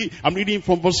 33, I'm reading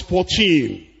from verse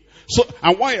 14. So,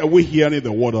 and why are we hearing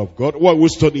the word of God? Why are we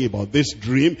studying about this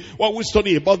dream? Why are we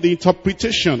studying about the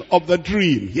interpretation of the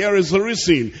dream? Here is the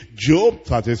reason. Job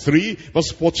 33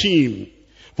 verse 14.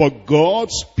 For God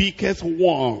speaketh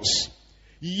once,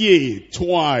 yea,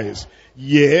 twice,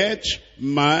 yet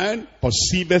man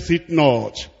perceiveth it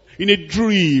not. In a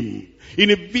dream,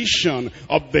 in a vision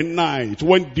of the night,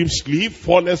 when deep sleep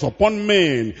falleth upon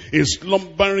men, his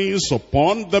slumberings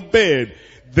upon the bed,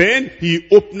 then he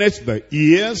openeth the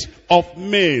ears of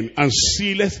men and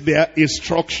sealeth their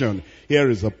instruction. Here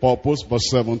is the purpose, verse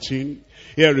 17.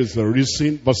 Here is the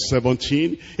reason, verse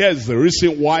 17. Here is the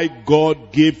reason why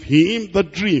God gave him the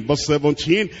dream, verse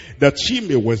 17. That he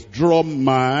may withdraw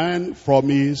man from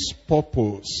his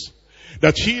purpose.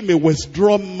 that he may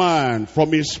withdraw man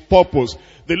from his purpose.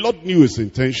 The Lord knew his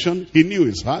intention, he knew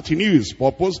his heart, he knew his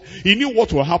purpose, he knew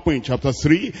what will happen in chapter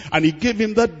 3, and he gave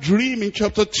him that dream in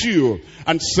chapter 2,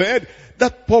 and said,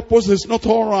 that purpose is not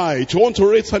all right. You want to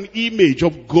raise an image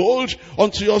of gold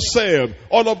unto yourself,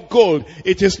 all of gold.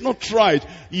 It is not right.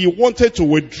 He wanted to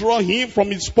withdraw him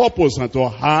from his purpose and to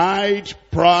hide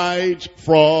pride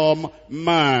from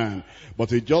man. But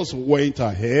he just went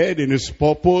ahead in his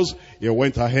purpose. He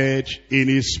went ahead in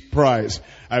his pride.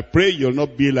 I pray you'll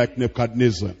not be like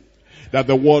Nebuchadnezzar, that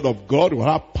the word of God will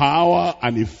have power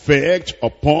and effect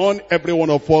upon every one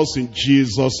of us in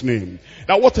Jesus' name.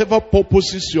 Now whatever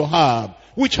purposes you have,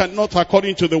 which are not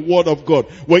according to the word of God,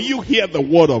 when you hear the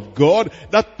word of God,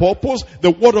 that purpose,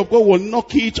 the word of God will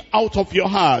knock it out of your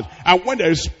heart. And when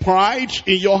there is pride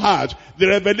in your heart, the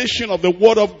revelation of the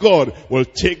word of God will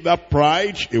take that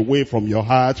pride away from your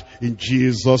heart in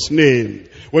Jesus' name.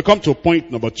 We come to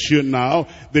point number 2 now,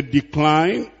 the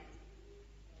decline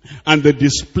and the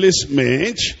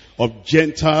displacement of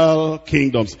Gentile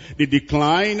kingdoms. The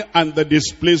decline and the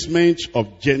displacement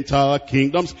of Gentile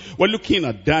kingdoms. We're looking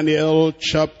at Daniel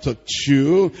chapter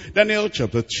 2. Daniel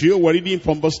chapter 2, we're reading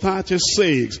from verse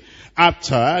 36.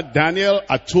 After Daniel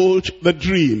had told the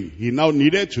dream, he now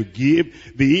needed to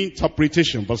give the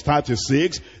interpretation. Verse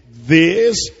 36,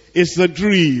 this is the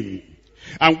dream,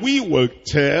 and we will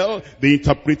tell the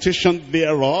interpretation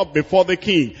thereof before the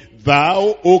king.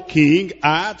 Thou, O king,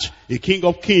 art a king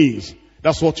of kings.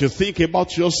 That's what you think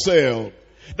about yourself.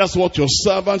 That's what your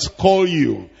servants call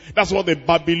you. That's what the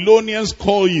Babylonians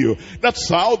call you. That's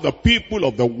how the people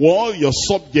of the world, your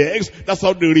subjects, that's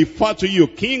how they refer to you,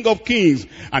 King of Kings.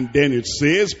 And then it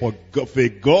says, for the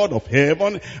God of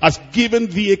heaven has given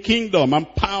thee a kingdom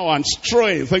and power and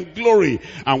strength and glory.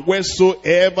 And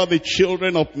wheresoever the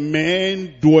children of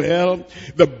men dwell,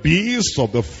 the beasts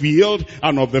of the field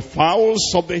and of the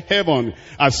fowls of the heaven,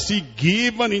 has he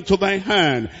given into thy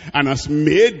hand, and has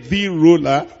made thee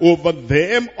ruler over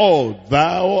them all.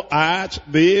 Thou art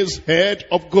this head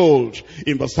of gold.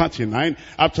 In verse 39,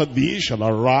 after thee shall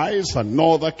arise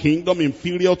another kingdom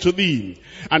inferior to thee,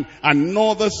 and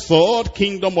another third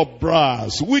kingdom of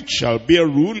brass, which shall bear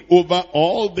rule over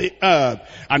all the earth.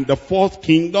 And the fourth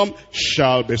kingdom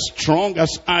shall be strong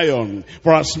as iron.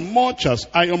 For as much as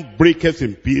iron breaketh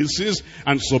in pieces,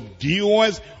 and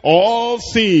subdueth all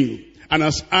things, and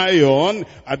as iron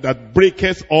that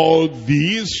breaketh all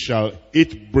these, shall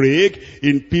it break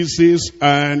in pieces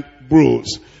and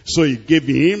bruise. So he gave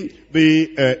him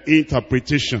the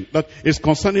interpretation that is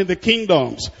concerning the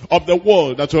kingdoms of the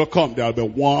world that will come. There will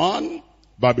be 1,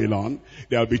 Babylon.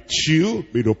 There will be 2,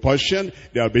 Medo-Persian.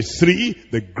 There will be 3,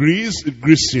 the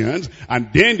Grecians. And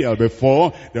then there will be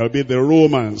 4, there will be the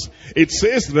Romans. It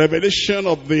says revelation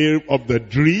of the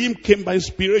dream came by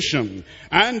inspiration.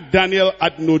 And Daniel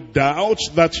had no doubt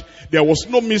that there was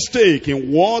no mistake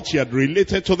in what he had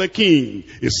related to the king.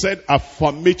 He said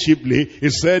affirmatively, he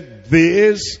said,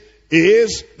 this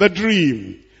is the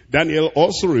dream. Daniel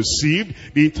also received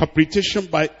the interpretation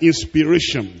by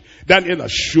inspiration. Daniel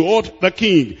assured the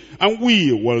king, and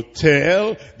we will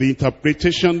tell the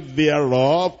interpretation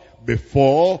thereof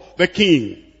before the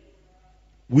king.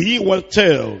 We will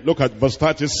tell. Look at verse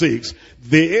 36.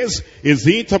 This is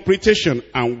the interpretation,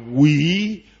 and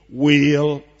we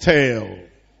will tell.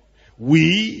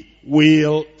 We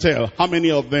will tell. How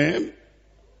many of them?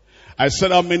 I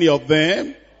said how many of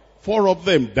them? 4 of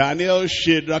them. Daniel,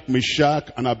 Shadrach, Meshach,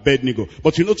 and Abednego.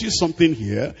 But you notice something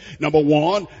here. Number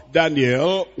 1,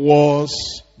 Daniel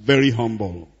was very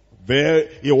humble.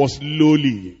 He was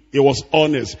lowly. He was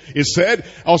honest. He said,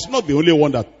 I was not the only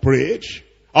one that prayed.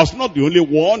 I was not the only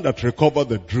one that recovered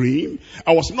the dream.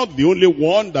 I was not the only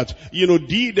one that,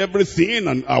 did everything,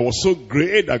 and I was so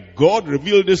great that God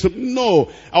revealed this.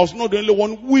 No, I was not the only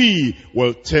one. We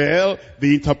will tell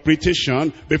the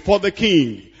interpretation before the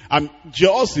king. I'm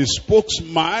just a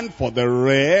spokesman for the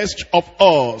rest of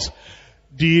us.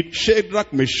 Did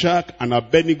Shadrach, Meshach, and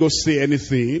Abednego say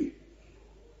anything?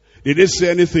 Did they say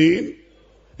anything?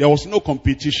 There was no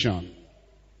competition.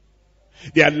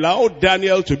 They allowed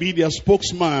Daniel to be their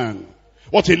spokesman.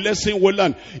 What a lesson we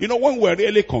learn. When we're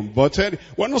really converted,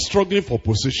 we're not struggling for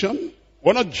position.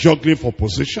 We're not juggling for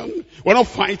position. We're not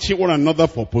fighting one another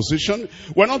for position.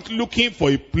 We're not looking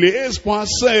for a place for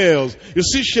ourselves. You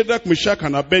see, Shadrach, Meshach,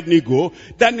 and Abednego,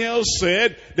 Daniel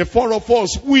said, the 4 of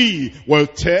us, we will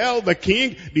tell the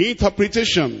king the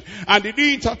interpretation. And they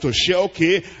didn't have to share,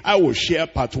 okay, I will share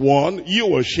part 1, you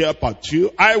will share part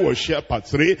 2, I will share part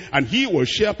 3, and he will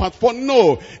share part 4.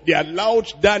 No, they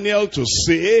allowed Daniel to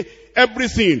say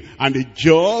everything, and they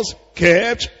just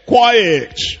kept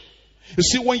quiet. You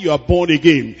see, when you are born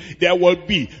again, there will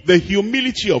be the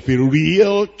humility of a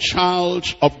real child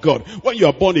of God. When you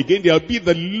are born again, there will be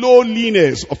the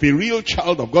lowliness of a real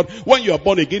child of God. When you are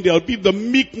born again, there will be the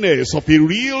meekness of a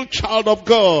real child of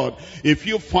God. If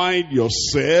you find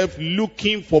yourself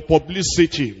looking for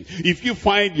publicity, if you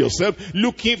find yourself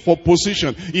looking for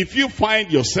position, if you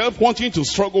find yourself wanting to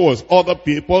struggle with other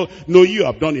people, no, you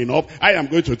have done enough. I am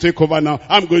going to take over now.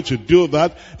 I'm going to do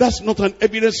that. That's not an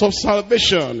evidence of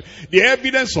salvation. The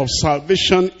evidence of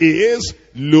salvation is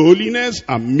lowliness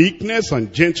and meekness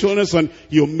and gentleness and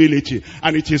humility.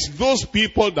 And it is those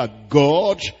people that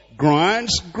God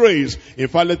grants grace. In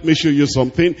fact, let me show you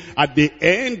something. At the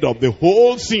end of the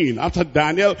whole scene, after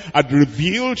Daniel had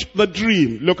revealed the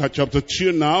dream, look at chapter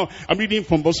 2 now. I'm reading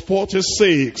from verse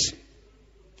 46.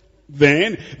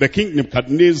 Then the king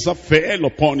Nebuchadnezzar fell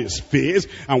upon his face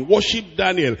and worshipped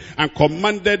Daniel, and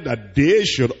commanded that they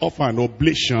should offer an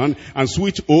oblation and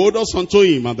sweet odors unto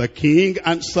him. And the king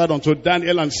answered unto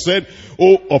Daniel and said,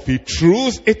 Oh, of a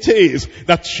truth it is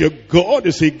that your God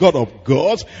is a God of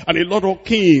gods and a Lord of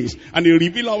kings, and a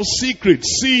revealer of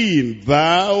secrets, seeing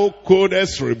thou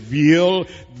couldest reveal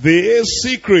this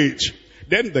secret.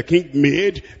 Then the king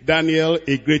made Daniel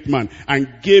a great man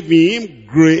and gave him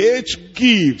great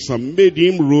gifts and made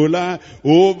him ruler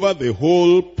over the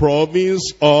whole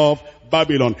province of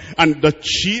Babylon, and the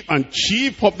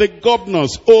chief of the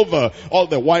governors over all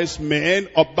the wise men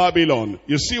of Babylon.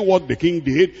 You see what the king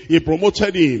did? He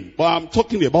promoted him. But I'm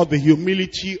talking about the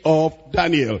humility of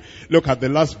Daniel. Look at the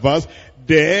last verse.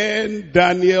 Then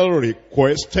Daniel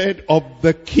requested of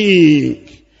the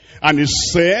king, and he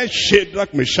said,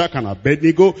 Shadrach, Meshach, and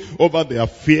Abednego over the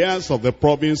affairs of the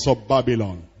province of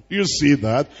Babylon. You see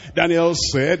that? Daniel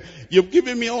said, you've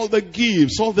given me all the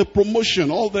gifts, all the promotion,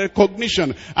 all the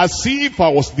recognition, as if I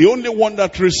was the only one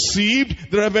that received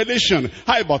the revelation.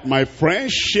 How about my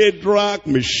friends, Shadrach,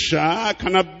 Meshach,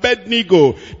 and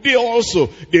Abednego?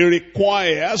 They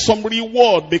require some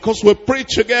reward because we pray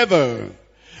together.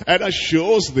 And that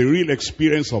shows the real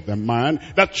experience of the man.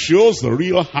 That shows the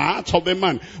real heart of the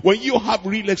man. When you have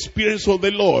real experience of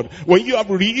the Lord, when you have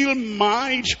real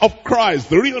mind of Christ,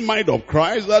 the real mind of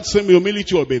Christ, that same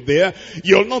humility will be there.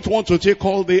 You'll not want to take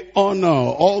all the honor,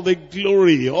 all the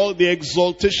glory, all the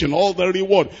exaltation, all the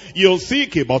reward. You'll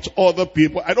think about other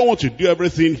people. I don't want to do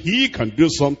everything. He can do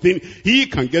something. He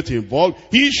can get involved.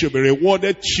 He should be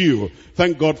rewarded too.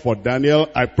 Thank God for Daniel.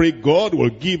 I pray God will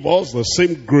give us the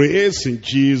same grace in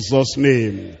Jesus'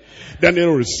 name.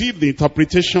 Daniel received the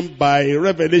interpretation by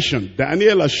revelation.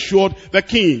 Daniel assured the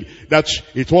king that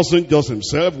it wasn't just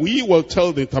himself. We will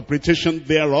tell the interpretation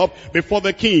thereof before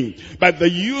the king. By the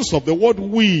use of the word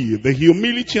we, the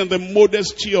humility and the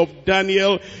modesty of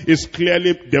Daniel is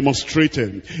clearly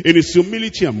demonstrated. In his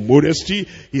humility and modesty,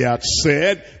 he had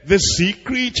said, the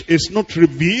secret is not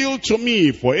revealed to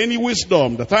me for any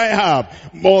wisdom that I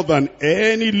have more than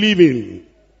any living,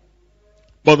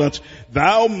 but that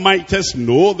thou mightest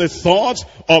know the thoughts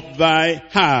of thy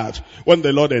heart. When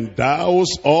the Lord endows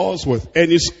us with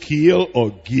any skill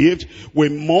or gift, we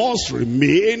must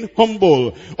remain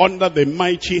humble under the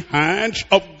mighty hand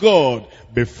of God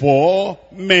before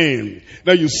men.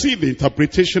 Now you see the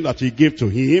interpretation that he gave to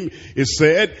him. He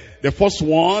said, the first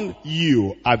one,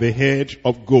 you are the head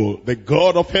of gold, the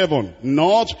God of heaven,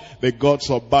 not the gods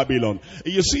of Babylon.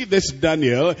 You see, this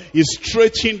Daniel is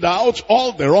straightened out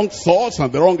all the wrong thoughts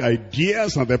and the wrong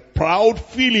ideas and the proud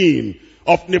feeling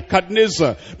of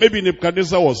Nebuchadnezzar. Maybe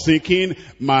Nebuchadnezzar was thinking,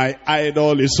 my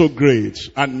idol is so great,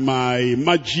 and my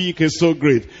magic is so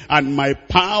great, and my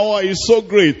power is so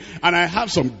great, and I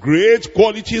have some great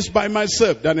qualities by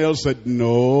myself. Daniel said,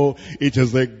 no, it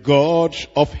is the God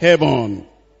of heaven.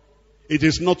 It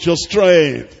is not your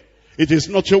strength. It is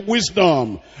not your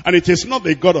wisdom. And it is not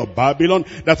the God of Babylon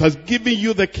that has given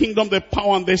you the kingdom, the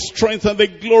power, and the strength, and the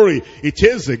glory. It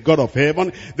is the God of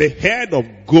heaven. The head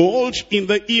of gold in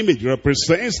the image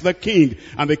represents the king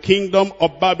and the kingdom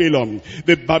of Babylon.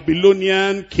 The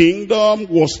Babylonian kingdom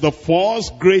was the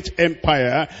first great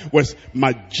empire with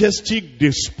majestic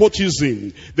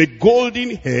despotism. The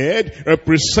golden head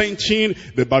representing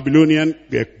the Babylonian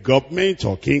government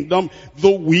or kingdom,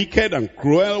 though wicked and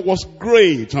cruel, was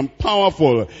great and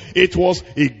powerful. It was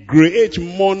a great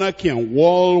monarchy and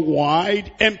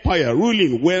worldwide empire,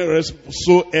 ruling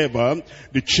wheresoever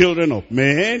the children of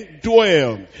men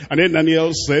dwell. And then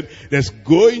Daniel said, there's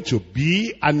going to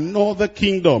be another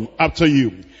kingdom after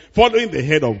you. Following the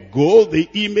head of gold, the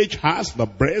image has the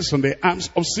breast and the arms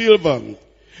of silver.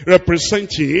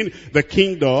 representing the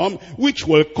kingdom which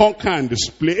will conquer and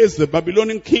displace the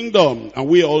Babylonian kingdom. And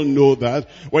we all know that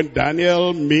when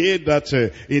Daniel made that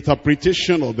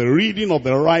interpretation of the reading of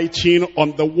the writing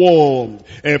on the wall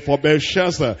for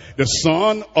Belshazzar, the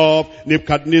son of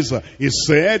Nebuchadnezzar, he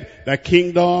said the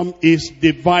kingdom is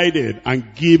divided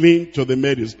and given to the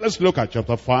Medes. Let's look at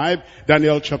chapter 5,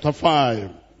 Daniel chapter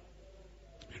 5.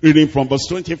 Reading from verse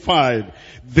 25.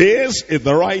 This is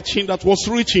the writing that was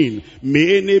written.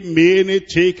 Many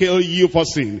tekel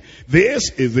Euphasin. This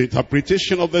is the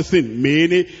interpretation of the thing.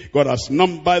 Many, God has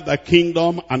numbered the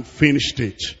kingdom and finished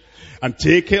it. And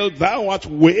tekel, thou art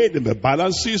weighed in the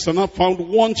balances and art found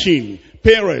wanting.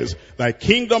 Perez, thy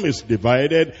kingdom is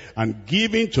divided and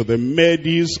given to the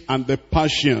Medes and the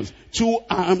Persians. 2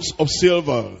 arms of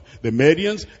silver. The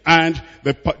Medians and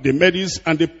the Medes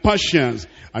and the Persians.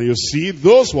 And you see,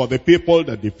 those were the people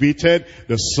that defeated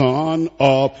the son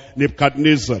of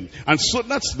Nebuchadnezzar. And so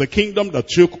that's the kingdom that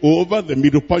took over, the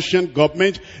Medo-Persian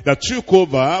government that took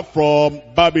over from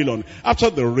Babylon. After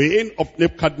the reign of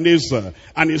Nebuchadnezzar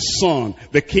and his son,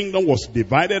 the kingdom was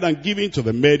divided and given to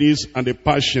the Medes and the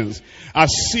Persians.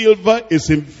 As silver is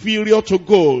inferior to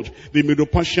gold, the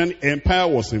Medo-Persian empire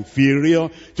was inferior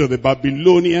to the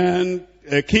Babylonian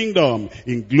kingdom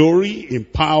in glory, in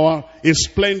power, in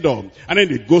splendor. And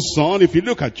then it goes on. If you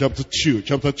look at chapter 2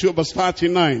 verse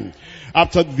 39.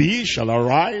 After thee shall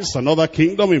arise another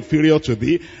kingdom inferior to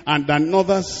thee, and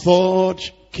another third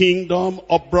kingdom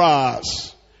of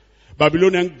brass.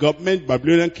 Babylonian government,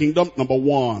 Babylonian kingdom, number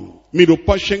 1.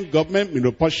 Medo-Persian government,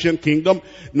 Medo-Persian kingdom,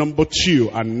 number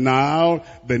 2. And now,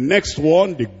 the next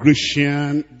one, the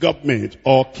Grecian government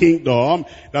or kingdom,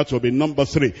 that will be number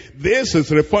 3. This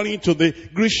is referring to the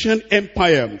Grecian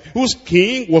empire, whose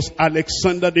king was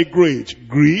Alexander the Great.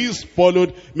 Greece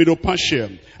followed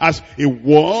Medo-Persia as a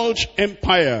world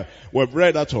empire. We've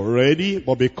read that already,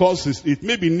 but because it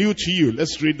may be new to you,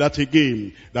 let's read that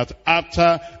again. That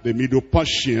after the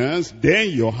Medo-Persians,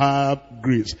 then you have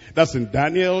Greece. That's in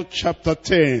Daniel chapter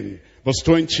 10, verse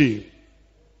 20.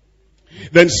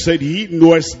 Then said he,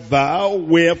 knowest thou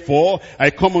wherefore I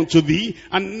come unto thee?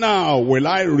 And now will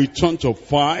I return to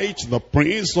fight the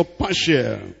prince of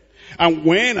Persia. And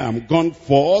when I am gone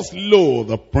forth, lo,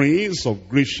 the prince of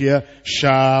Grecia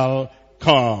shall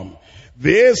come.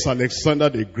 This Alexander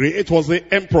the Great was the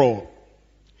emperor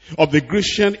of the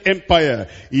Grecian empire.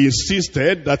 He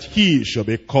insisted that he should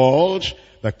be called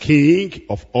the king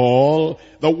of all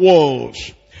the world.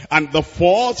 And the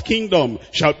fourth kingdom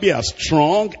shall be as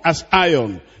strong as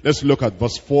iron. Let's look at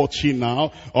verse 40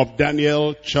 now of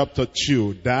Daniel chapter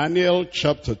 2. Daniel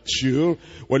chapter 2,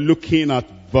 we're looking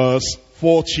at verse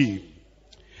 40.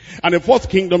 And the fourth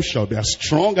kingdom shall be as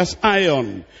strong as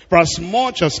iron. For as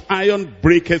much as iron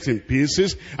breaketh in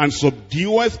pieces, and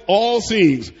subdueth all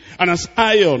things, and as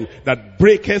iron that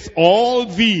breaketh all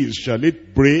these, shall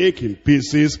it break in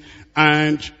pieces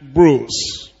and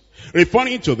bruise.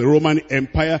 Referring to the Roman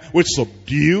Empire, which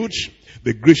subdued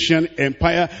the Grecian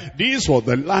Empire. This was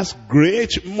the last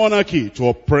great monarchy to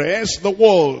oppress the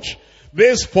world.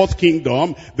 This fourth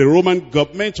kingdom, the Roman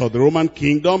government or the Roman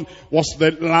kingdom, was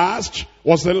the last.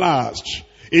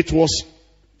 It was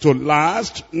to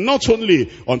last not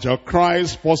only until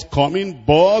Christ's first coming,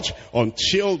 but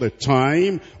until the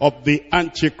time of the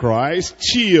Antichrist,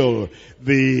 till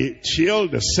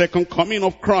the second coming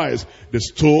of Christ. The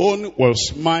stone will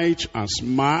smite and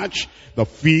smash the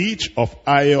feet of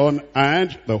iron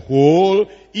and the whole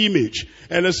image.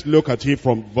 And let's look at it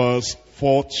from verse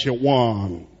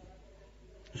 41.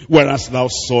 Whereas thou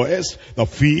sawest the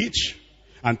feet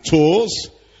and toes,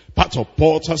 part of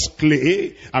potter's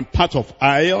clay and part of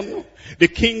iron, the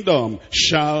kingdom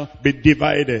shall be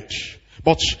divided.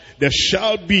 But there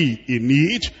shall be in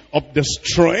it of the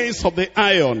strength of the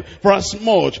iron, for as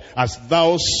much as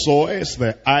thou sawest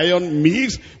the iron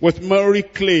mixed with miry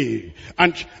clay,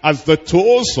 and as the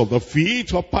toes of the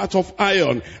feet are part of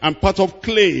iron and part of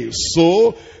clay,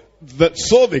 so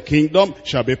the kingdom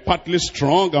shall be partly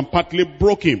strong and partly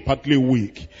broken, partly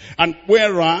weak. And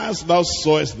whereas thou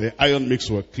sawest the iron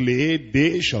mixed with clay,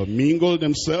 they shall mingle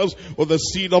themselves with the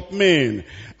seed of men.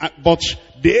 But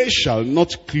they shall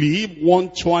not cleave one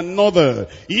to another,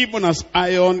 even as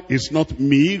iron is not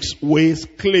mixed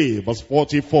with clay. Verse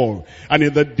 44. And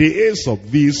in the days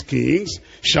of these kings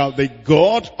shall the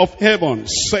God of heaven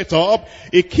set up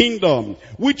a kingdom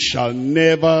which shall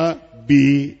never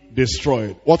be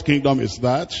destroyed. What kingdom is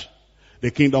that? The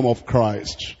kingdom of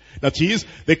Christ. That is,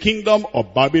 the kingdom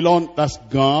of Babylon that's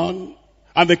gone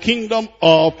And the kingdom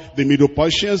of the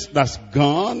Medo-Persians, that's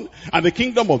gone. And the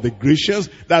kingdom of the Grecians,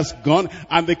 that's gone.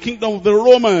 And the kingdom of the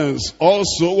Romans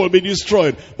also will be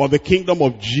destroyed. But the kingdom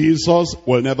of Jesus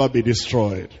will never be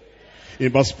destroyed.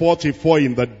 In verse 44,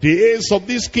 in the days of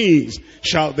these kings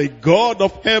shall the God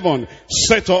of heaven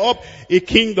set up a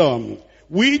kingdom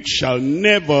which shall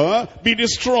never be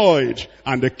destroyed,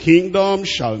 and the kingdom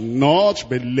shall not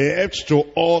be left to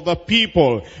other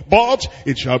people, but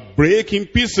it shall break in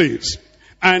pieces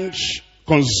and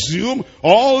consume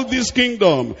all this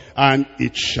kingdom, and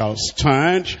it shall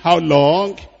stand how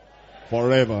long?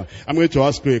 Forever. I'm going to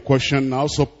ask you a question now.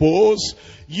 Suppose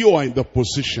you are in the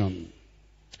position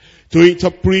to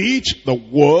interpret the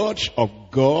word of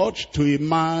God to a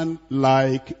man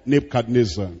like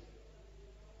Nebuchadnezzar,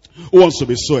 who wants to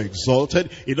be so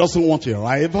exalted. He doesn't want a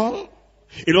rival.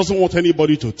 He doesn't want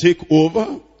anybody to take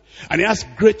over. And he has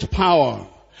great power.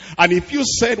 And if you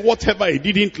said whatever he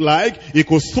didn't like, he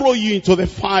could throw you into the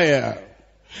fire.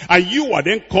 And you are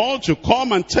then called to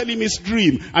come and tell him his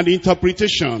dream and the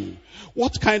interpretation.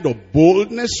 What kind of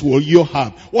boldness will you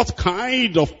have? What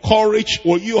kind of courage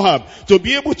will you have to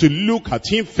be able to look at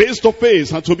him face to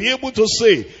face and to be able to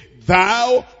say,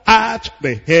 thou art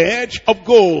the head of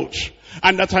gold,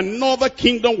 and that another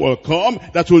kingdom will come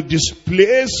that will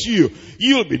displace you.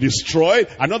 You'll be destroyed.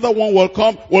 Another one will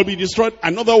come, will be destroyed.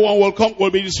 Another one will come, will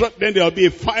be destroyed. Then there'll be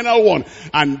a final one.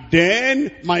 And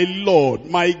then my Lord,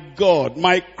 my God,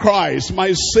 my Christ,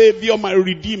 my Savior, my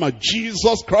Redeemer,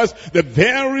 Jesus Christ, the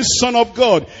very Son of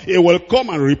God, he will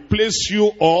come and replace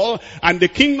you all. And the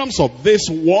kingdoms of this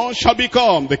world shall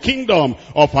become the kingdom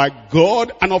of our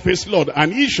God and of his Lord.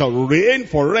 And he shall reign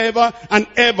forever and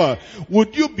ever.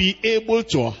 Would you be able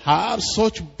to have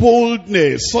such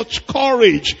boldness, such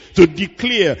courage to declare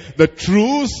the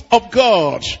truth of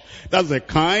God? That's the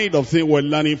kind of thing we're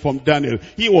learning from Daniel.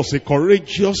 He was a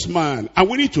courageous man. And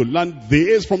we need to learn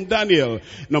this from Daniel.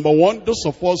 Number one, those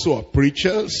of us who are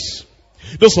preachers,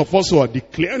 those of us who are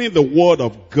declaring the word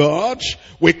of God,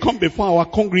 we come before our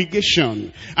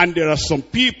congregation. And there are some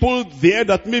people there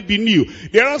that may be new.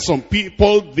 There are some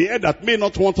people there that may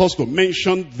not want us to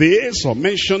mention this or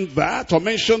mention that or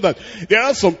mention that. There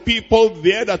are some people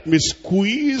there that may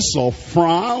squeeze or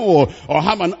frown or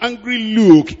have an angry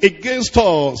look against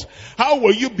us. How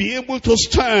will you be able to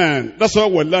stand? That's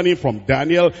what we're learning from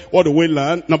Daniel. What do we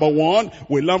learn? Number one,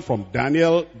 we learn from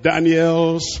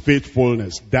Daniel's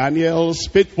faithfulness. Daniel's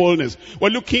faithfulness. We're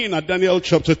looking at Daniel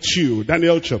chapter 2.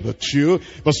 Daniel chapter 2,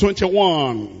 verse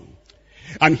 21.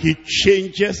 And he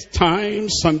changes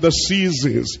times and the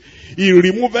seasons. He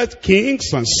removeth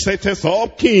kings and setteth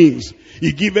up kings.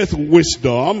 He giveth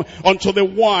wisdom unto the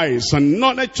wise and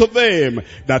knowledge to them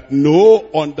that know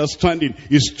understanding.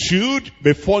 He stood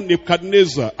before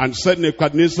Nebuchadnezzar and said,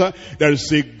 Nebuchadnezzar, there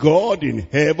is a God in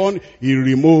heaven. He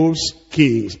removes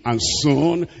kings, and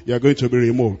soon you are going to be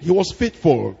removed. He was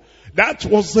faithful. That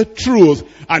was the truth.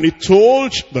 And he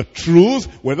told the truth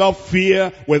without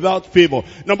fear, without favor.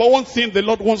 Number one thing the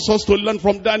Lord wants us to learn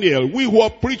from Daniel. We who are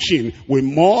preaching, we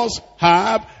must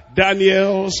have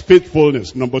Daniel's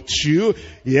faithfulness. Number two,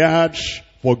 he had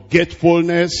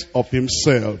forgetfulness of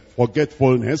himself.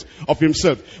 Forgetfulness of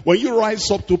himself. When you rise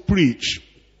up to preach,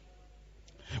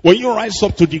 when you rise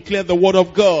up to declare the word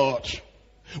of God,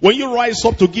 when you rise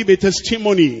up to give a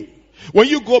testimony, when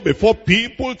you go before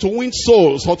people to win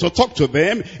souls or to talk to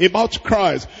them about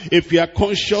Christ, if you are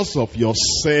conscious of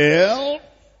yourself,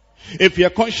 if you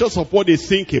are conscious of what they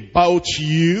think about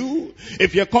you,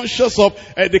 if you are conscious of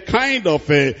the kind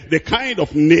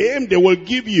of name they will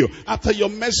give you after your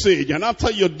message and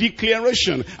after your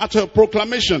declaration, after your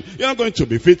proclamation, you're not going to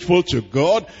be faithful to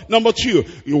God. Number two,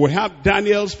 you will have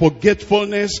Daniel's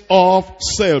forgetfulness of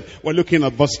self. We're looking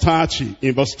at verse 30.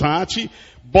 In verse 30,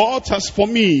 but as for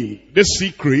me, the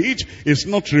secret is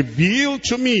not revealed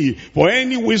to me for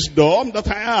any wisdom that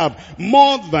I have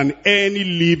more than any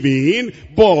living,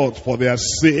 but for their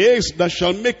sakes that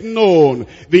shall make known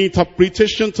the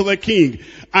interpretation to the king,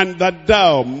 and that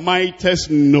thou mightest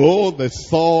know the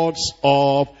thoughts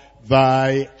of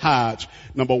thy heart.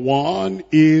 Number one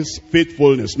is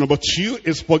faithfulness. Number two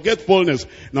is forgetfulness.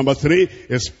 Number three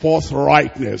is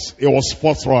forthrightness. It was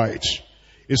forthright.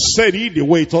 He said it the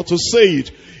way he ought to say it.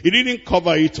 He didn't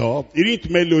cover it up. He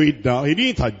didn't mellow it down. He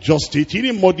didn't adjust it. He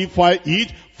didn't modify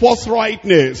it.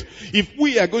 Forthrightness. If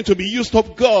we are going to be used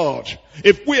of God,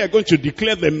 if we are going to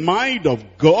declare the mind of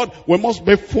God, we must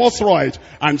be forthright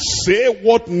and say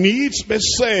what needs be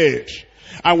said.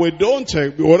 And we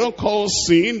don't call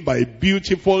sin by a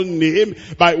beautiful name,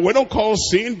 we don't call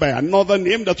sin by another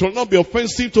name that will not be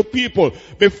offensive to people.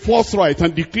 Be forthright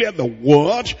and declare the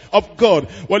word of God.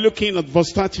 We're looking at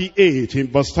verse 38. In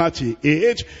verse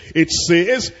 38, it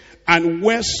says, and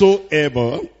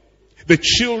wheresoever the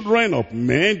children of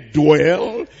men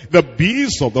dwell, the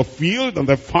beasts of the field and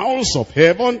the fowls of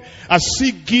heaven, as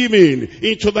he given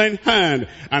into thine hand,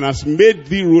 and has made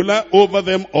thee ruler over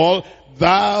them all,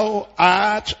 thou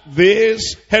art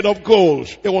this head of gold.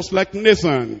 It was like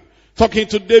Nathan talking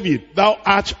to David. Thou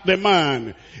art the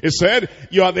man. He said,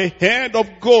 you are the head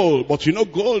of gold. But you know,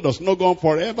 gold does not go on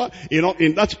forever. You know,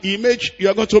 in that image, you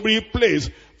are going to be replaced.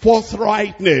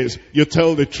 Forthrightness, you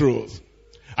tell the truth.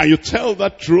 And you tell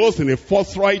that truth in a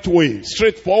forthright way,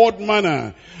 straightforward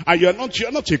manner. And you're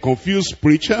not a confused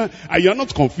preacher. And you're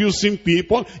not confusing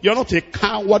people. You're not a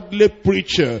cowardly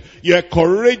preacher. You're a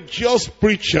courageous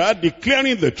preacher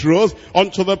declaring the truth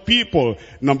unto the people.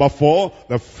 Number 4,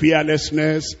 the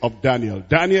fearlessness of Daniel.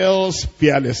 Daniel's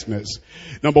fearlessness.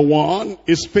 Number 1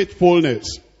 is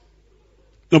faithfulness.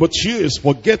 Number 2 is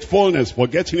forgetfulness,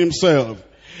 forgetting himself.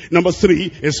 Number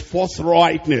 3 is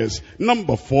forthrightness.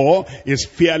 Number 4 is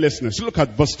fearlessness. Look at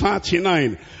verse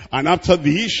 39. And after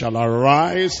thee shall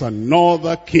arise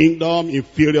another kingdom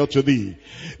inferior to thee.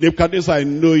 Nebuchadnezzar, I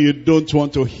know you don't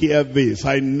want to hear this.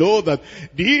 I know that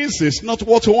this is not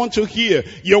what you want to hear.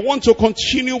 You want to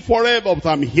continue forever. But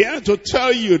I'm here to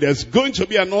tell you there's going to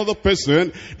be another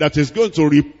person that is going to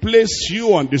replace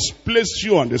you and displace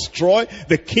you and destroy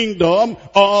the kingdom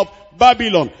of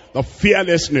Babylon. The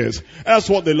fearlessness. That's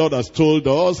what the Lord has told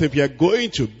us. If you're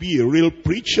going to be a real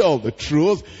preacher of the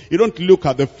truth, you don't look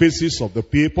at the faces of the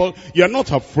people. You're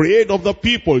not afraid of the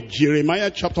people. Jeremiah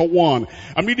chapter 1.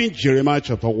 I'm reading Jeremiah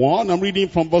chapter 1. I'm reading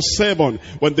from verse 7.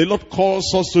 When the Lord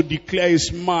calls us to declare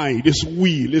his mind, his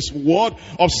will, his word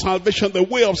of salvation, the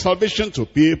way of salvation to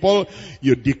people,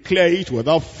 you declare it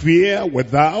without fear,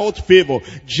 without favor.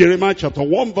 Jeremiah chapter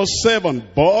 1 verse 7.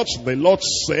 But the Lord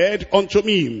said unto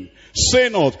me, say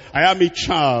not, I am a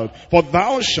child, for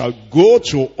thou shalt go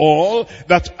to all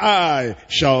that I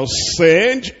shall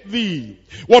send thee.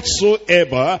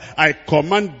 Whatsoever I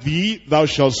command thee, thou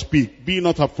shalt speak. Be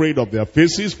not afraid of their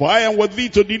faces, for I am with thee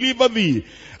to deliver thee.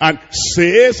 And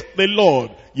says the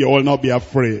Lord, you will not be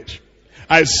afraid.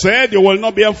 I said you will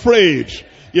not be afraid.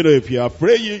 You know, if you're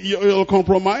afraid, you'll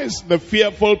compromise. The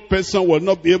fearful person will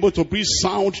not be able to preach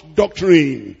sound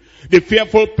doctrine. The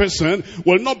fearful person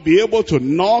will not be able to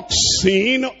knock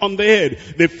sin on the head.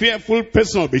 The fearful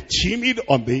person will be timid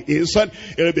on the inside.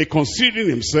 He'll be considering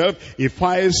himself, if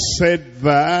I said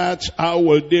that, how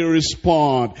will they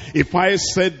respond? If I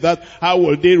said that, how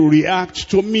will they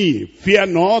react to me? Fear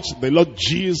not, the Lord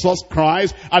Jesus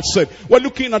Christ has said. We're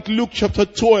looking at Luke chapter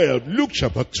 12. Luke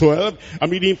chapter 12, I'm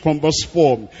reading from verse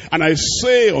 4. And I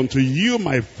say unto you,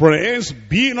 my friends,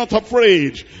 be not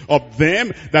afraid of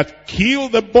them that kill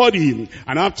the body,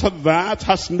 and after that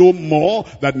has no more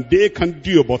than they can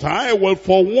do. But I will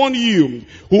forewarn you,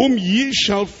 whom ye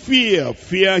shall fear.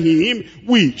 Fear him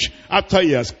which, after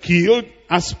he has killed,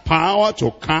 has power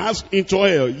to cast into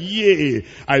hell. Yea,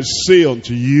 I say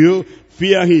unto you,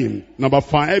 fear him. Number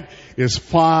 5 is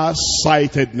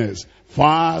far-sightedness.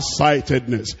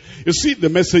 Far-sightedness. You see, the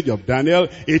message of Daniel,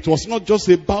 it was not just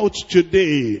about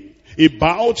today,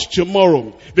 about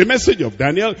tomorrow. The message of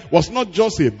Daniel was not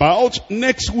just about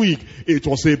next week. It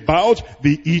was about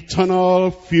the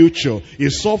eternal future.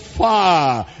 It's so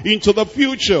far into the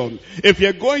future. If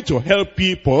you're going to help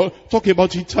people, talk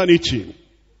about eternity.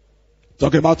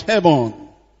 Talk about heaven.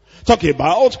 Talk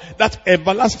about that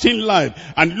everlasting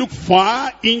life and look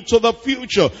far into the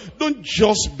future. Don't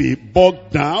just be bogged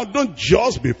down. Don't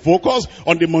just be focused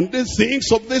on the mundane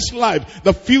things of this life.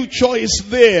 The future is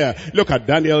there. Look at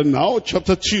Daniel now,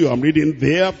 chapter 2. I'm reading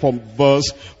there from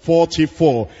verse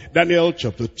 44. Daniel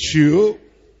chapter 2.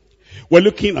 We're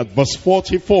looking at verse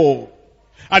 44.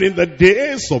 And in the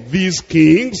days of these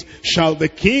kings shall the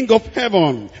King of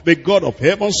heaven, the God of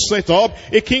heaven, set up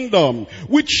a kingdom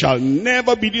which shall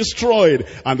never be destroyed.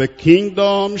 And the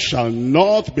kingdom shall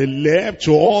not be left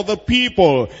to all the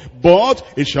people, but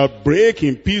it shall break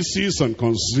in pieces and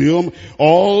consume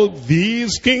all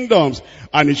these kingdoms.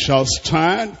 And it shall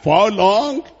stand for how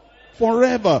long?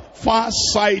 Forever.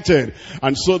 Far-sighted.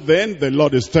 And so then the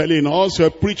Lord is telling us, you're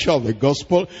a preacher of the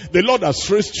gospel. The Lord has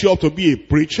raised you up to be a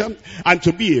preacher and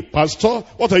to be a pastor.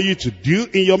 What are you to do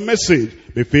in your message?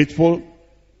 Be faithful.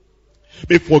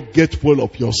 Be forgetful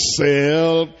of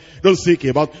yourself. Don't think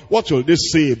about, what will they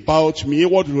say about me?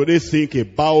 What will they think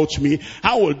about me?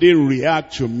 How will they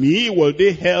react to me? Will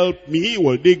they help me?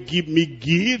 Will they give me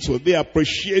gifts? Will they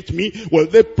appreciate me? Will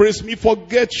they praise me?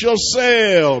 Forget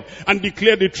yourself and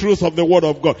declare the truth of the word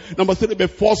of God. Number 3, be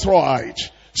forthright.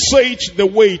 Say it the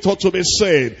way it ought to be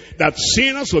said, that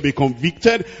sinners will be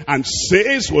convicted and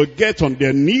saints will get on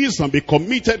their knees and be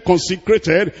committed,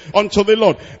 consecrated unto the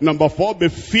Lord. Number 4, be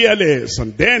fearless.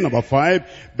 And then number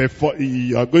 5,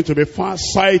 you are going to be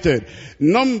far-sighted.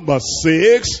 Number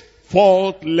 6,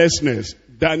 faultlessness.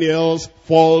 Daniel's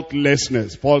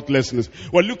faultlessness.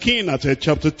 We're looking at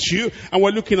chapter 2 and we're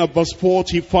looking at verse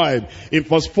 45. In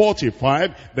verse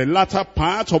 45, the latter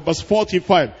part of verse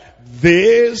 45,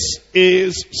 this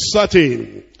is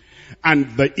certain,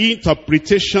 and the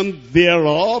interpretation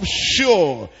thereof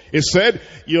sure. He said,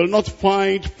 you'll not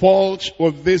find fault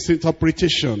with this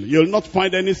interpretation. You'll not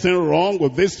find anything wrong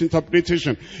with this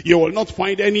interpretation. You will not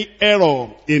find any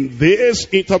error in this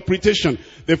interpretation.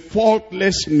 The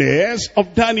faultlessness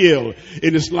of Daniel.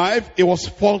 In his life, it was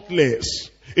faultless.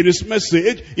 In his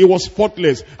message, it was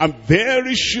faultless. I'm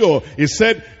very sure. He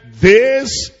said,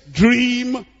 this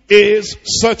dream is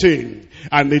certain,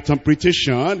 and the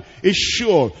interpretation is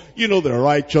sure. You know, the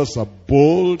righteous are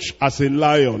bold as a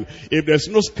lion. If there's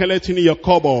no skeleton in your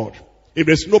cupboard, if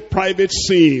there's no private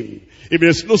sin, if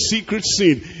there's no secret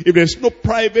sin, if there's no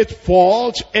private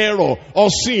fault, error, or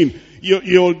sin,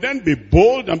 you'll then be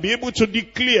bold and be able to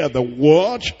declare the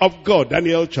word of God.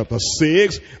 Daniel chapter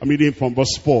 6, I'm reading from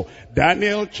verse 4.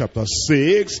 Daniel chapter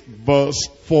 6, verse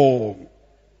 4.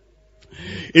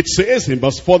 It says in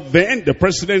verse 4, then the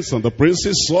presidents and the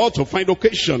princes sought to find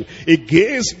occasion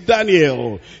against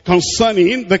Daniel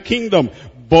concerning the kingdom,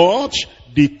 but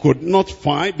they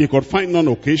could find none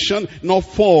occasion nor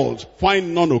fault.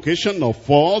 Find none occasion nor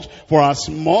fault, for as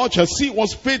much as he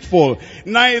was faithful,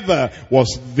 neither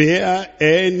was there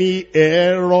any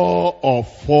error or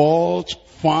fault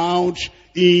found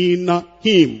in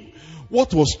him.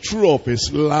 What was true of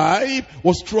his life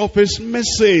was true of his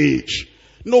message.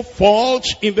 No fault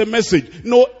in the message.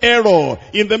 No error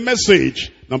in the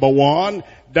message. Number 1,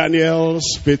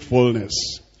 Daniel's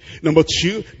faithfulness. Number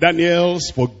 2, Daniel's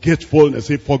forgetfulness.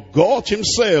 He forgot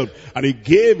himself and he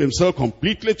gave himself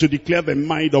completely to declare the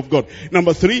mind of God.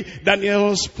 Number 3,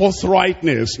 Daniel's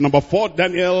forthrightness. Number 4,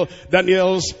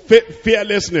 Daniel's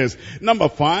fearlessness. Number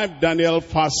 5, Daniel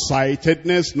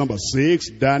farsightedness. Number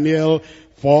 6, Daniel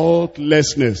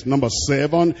faultlessness. Number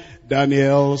 7,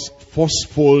 Daniel's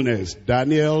forcefulness.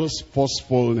 Daniel's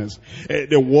forcefulness.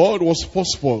 The word was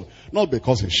forceful, not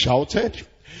because he shouted.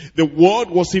 The word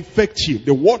was effective.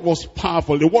 The word was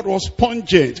powerful. The word was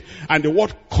pungent. And the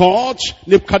word caught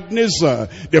Nebuchadnezzar.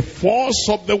 The force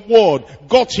of the word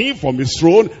got him from his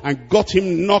throne and got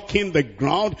him knocking the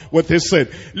ground with his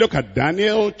head. Look at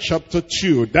Daniel chapter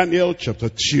 2. Daniel chapter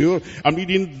 2. I'm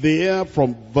reading there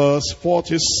from verse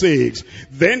 46.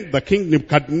 Then the king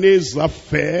Nebuchadnezzar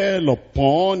fell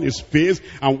upon his face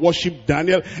and worshipped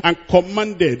Daniel and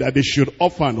commanded that they should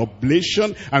offer an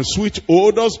oblation and sweet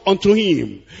odors unto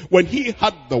him. When he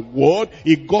heard the word,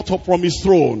 he got up from his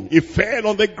throne. He fell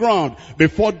on the ground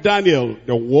before Daniel.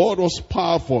 The word was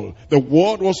powerful. The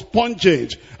word was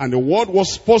pungent. And the word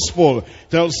was forceful.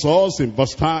 Tells us in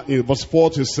verse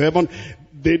 47,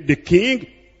 the king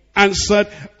answered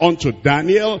unto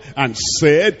Daniel and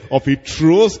said, of a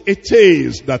truth it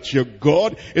is that your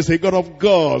God is a God of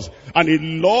gods and a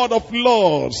Lord of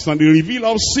lords and a revealer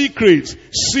of secrets,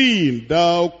 seeing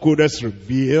thou couldest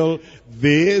reveal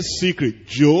this secret.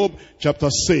 Job chapter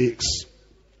 6.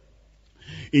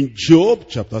 In Job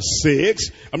chapter 6,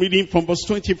 I'm reading from verse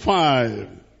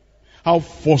 25. How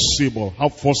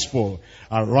forceful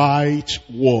are right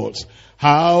words.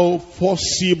 How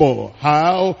forcible,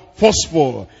 how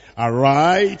forceful are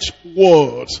right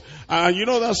words. And you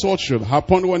know that's what should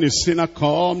happen when a sinner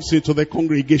comes into the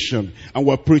congregation and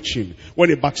we're preaching.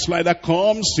 When a backslider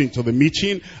comes into the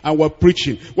meeting and we're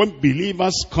preaching. When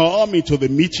believers come into the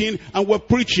meeting and we're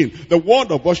preaching. The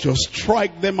word of God should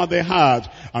strike them at the heart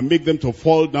and make them to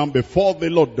fall down before the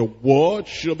Lord. The word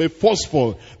should be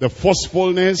forceful. The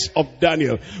forcefulness of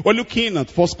Daniel. We're looking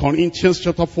at 1 Corinthians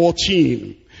chapter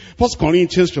 14. 1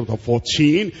 Corinthians chapter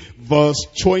 14, verse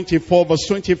 24, verse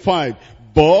 25.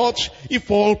 But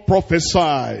if all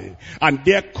prophesy, and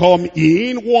there come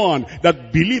in one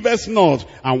that believeth not,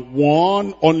 and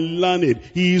one unlearned,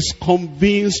 he is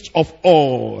convinced of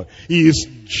all, he is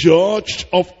judged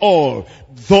of all.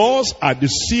 Thus are the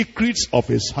secrets of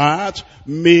his heart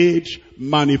made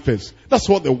manifest. That's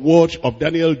what the word of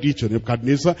Daniel did to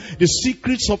Nebuchadnezzar. The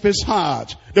secrets of his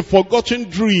heart, the forgotten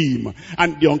dream,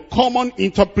 and the uncommon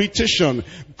interpretation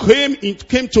came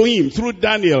to him through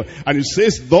Daniel. And it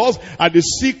says, thus are the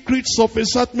secrets of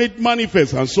his heart made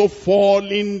manifest. And so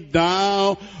falling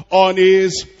down on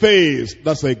his face.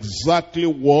 That's exactly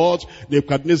what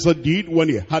Nebuchadnezzar did when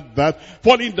he had that.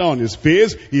 Falling down on his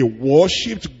face, he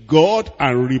worshipped God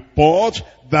and report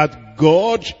that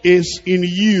God is in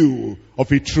you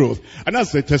of a truth. And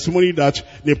that's the testimony that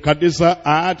Nebuchadnezzar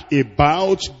had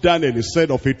about Daniel. He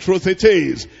said, of a truth it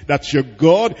is, that your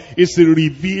God is the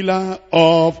revealer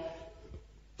of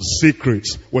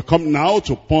secrets. We come now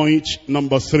to point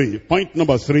number 3. Point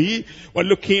number 3, we're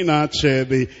looking at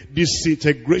the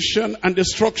disintegration and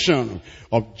destruction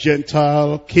of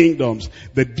Gentile kingdoms.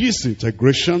 The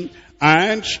disintegration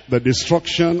and the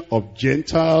destruction of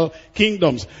Gentile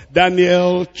kingdoms.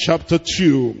 Daniel chapter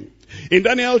 2. In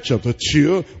Daniel chapter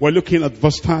 2, we're looking at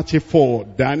verse 34.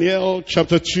 Daniel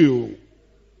chapter 2.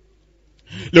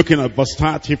 Looking at verse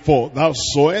 34. Thou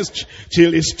sawest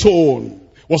till his stone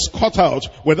was cut out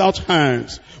without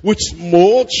hands, which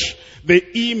smote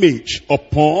the image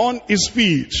upon his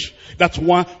feet, that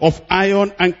were of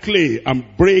iron and clay,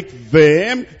 and break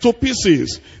them to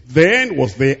pieces. Then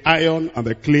was the iron and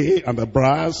the clay and the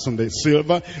brass and the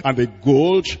silver and the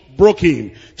gold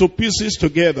broken to pieces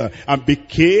together, and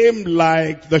became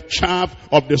like the chaff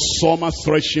of the summer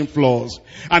threshing floors.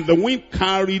 And the wind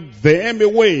carried them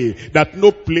away, that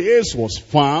no place was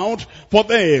found for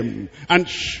them. And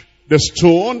the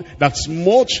stone that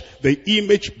smote the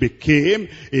image became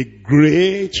a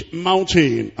great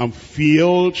mountain and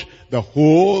filled the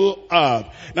whole earth.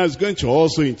 Now it's going to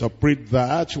also interpret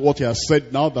that, what he has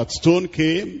said now, that stone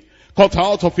came, cut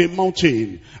out of a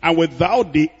mountain, and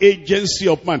without the agency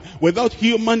of man, without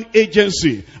human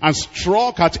agency, and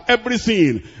struck at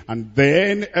everything, and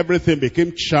then everything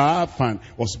became chaff and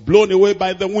was blown away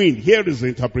by the wind. Here is the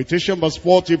interpretation, verse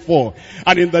 44.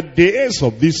 And in the days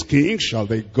of this king shall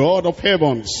the God of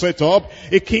heaven set up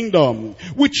a kingdom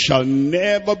which shall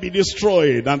never be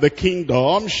destroyed, and the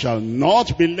kingdom shall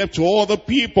not be left to all the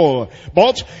people,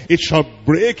 but it shall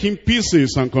break in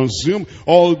pieces and consume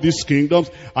all these kingdoms,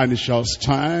 and it shall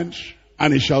stand,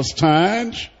 and it shall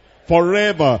stand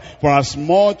forever. For as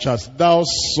much as thou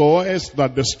sawest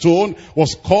that the stone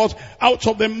was cut out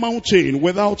of the mountain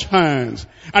without hands,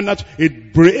 and that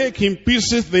it brake in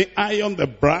pieces the iron, the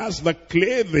brass, the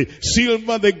clay, the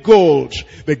silver, the gold,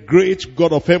 the great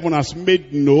God of heaven has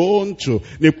made known to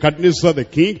Nebuchadnezzar the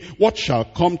king what shall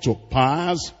come to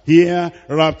pass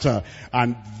hereafter.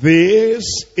 And this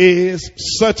is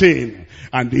certain,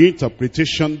 and the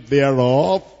interpretation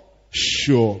thereof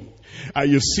sure.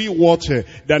 You see what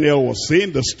Daniel was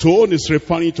saying. The stone is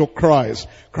referring to Christ.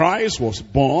 Christ was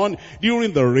born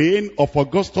during the reign of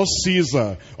Augustus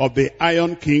Caesar of the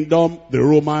Iron Kingdom, the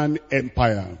Roman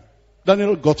Empire.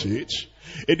 Daniel got it.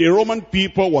 The Roman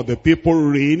people were the people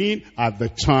reigning at the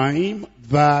time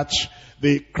that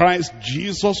the Christ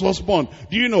Jesus was born.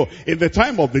 Do you know, in the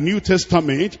time of the New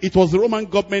Testament, it was the Roman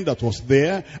government that was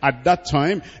there at that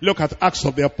time. Look at Acts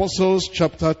of the Apostles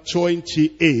chapter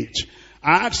 28.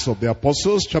 Acts of the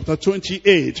Apostles chapter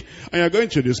 28, and you're going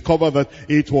to discover that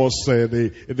it was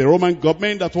the Roman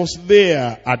government that was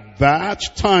there at that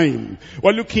time.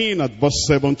 We're looking at verse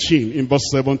 17. In verse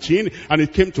 17, and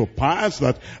it came to pass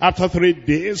that after 3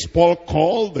 days Paul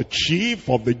called the chief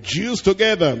of the Jews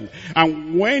together,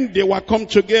 and when they were come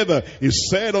together, he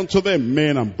said unto them,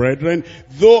 men and brethren,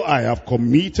 though I have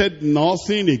committed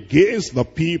nothing against the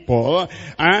people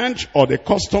and or the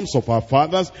customs of our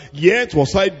fathers, yet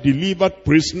was I delivered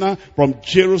prisoner from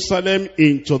Jerusalem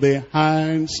into the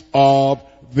hands of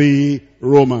the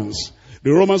Romans.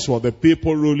 The Romans were the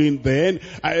people ruling then.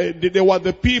 They were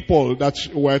the people that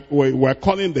were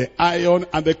calling the iron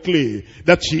and the clay.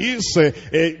 That is,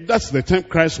 that's the time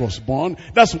Christ was born.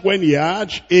 That's when he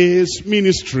had his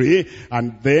ministry.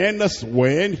 And then that's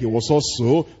when he was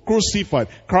also crucified.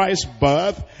 Christ's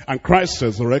birth and Christ's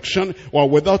resurrection were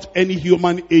without any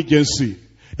human agency.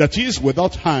 That is,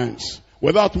 without hands,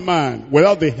 without man,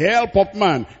 without the help of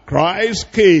man.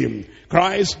 Christ came.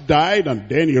 Christ died and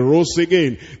then he rose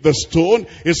again. The stone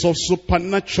is of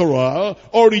supernatural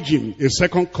origin. His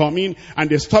second coming and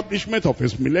the establishment of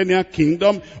his millennial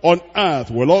kingdom on earth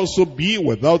will also be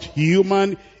without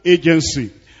human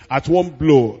agency. At one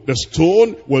blow, the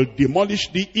stone will demolish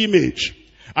the image,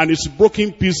 and its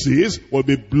broken pieces will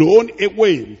be blown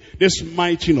away. This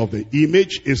smiting of the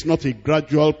image is not a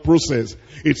gradual process.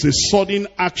 It's a sudden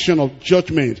action of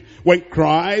judgment. When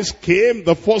Christ came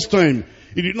the first time,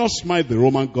 he did not smite the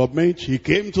Roman government. He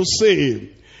came to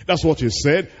say That's what he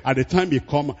said. At the time he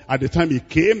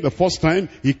came, the first time,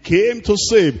 he came to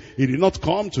save. He did not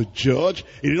come to judge.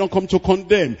 He did not come to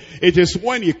condemn. It is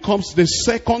when he comes the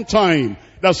second time,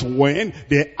 that's when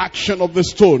the action of the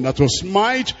stone that will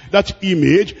smite that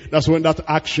image, that's when that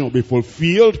action will be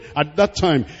fulfilled at that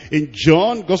time. In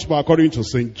John, Gospel according to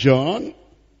St. John,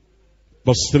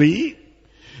 verse 3,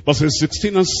 verses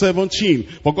 16 and 17.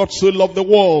 For God so loved the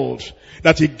world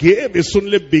that he gave his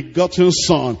only begotten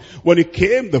Son. When he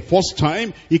came the first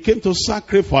time, he came to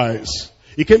sacrifice.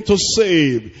 He came to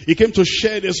save. He came to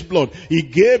shed his blood. He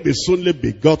gave his only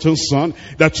begotten Son,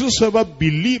 that whosoever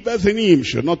believeth in him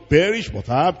should not perish but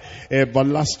have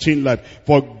everlasting life.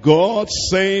 For God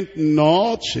sent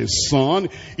not his Son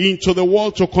into the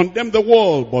world to condemn the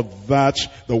world, but that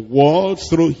the world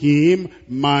through him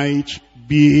might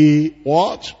be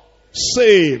what?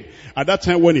 Saved. At that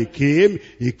time when he came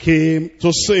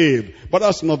to save. But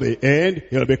that's not the end.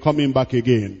 He'll be coming back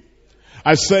again.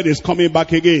 I said he's coming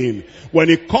back again. When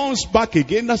he comes back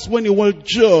again, that's when he will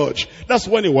judge. That's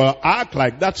when he will act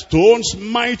like that stone,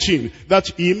 smiting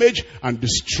that image and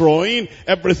destroying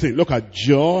everything. Look at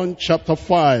John chapter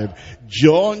 5.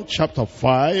 John chapter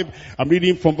 5, I'm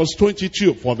reading from verse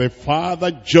 22. For the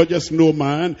Father judges no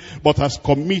man, but has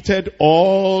committed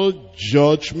all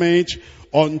judgment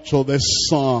unto the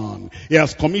Son. He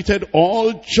has committed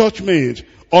all judgment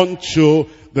unto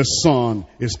the Son.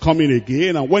 Is coming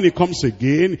again, and when he comes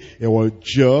again, he will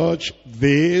judge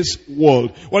this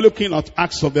world. We're looking at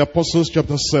Acts of the Apostles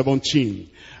chapter 17.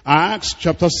 Acts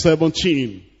chapter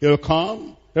 17. He'll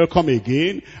come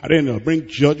again, and then he'll bring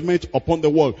judgment upon the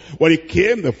world. When he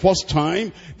came the first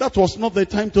time, that was not the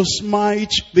time to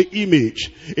smite the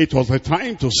image. It was the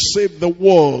time to save the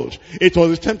world. It was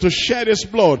the time to shed his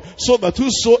blood, so that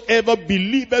whosoever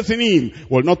believeth in him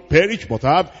will not perish but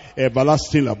have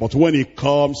everlasting life. But when he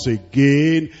comes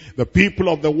again, the people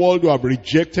of the world who have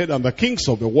rejected and the kings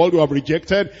of the world who have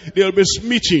rejected, they'll be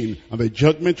smitten, and the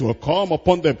judgment will come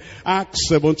upon them. Acts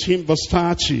 17 verse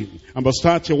 30 and verse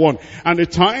 31. And the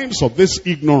times of this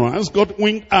ignorance God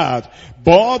winked at,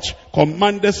 but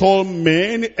commandeth all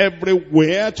men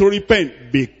everywhere to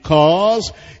repent,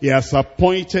 because he has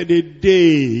appointed a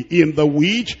day in the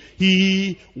which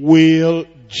he will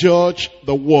judge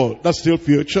the world. That's still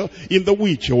future. In the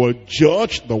which he will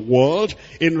judge the world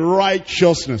in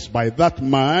righteousness by that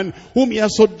man whom he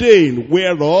has ordained,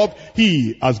 whereof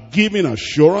he has given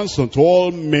assurance unto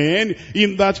all men,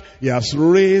 in that he has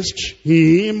raised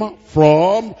him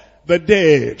from the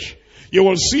dead. You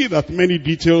will see that many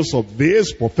details of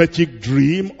this prophetic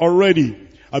dream already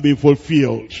have been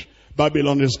fulfilled.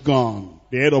 Babylon is gone.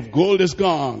 The head of gold is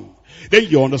gone. Then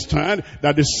you understand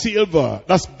that the silver,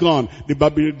 that's gone.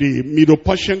 The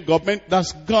Medo-Persian government,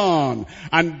 that's gone.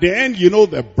 And then, you know,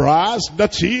 the brass,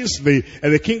 that is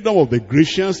the kingdom of the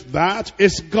Grecians, that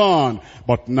is gone.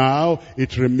 But now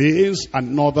it remains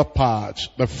another part.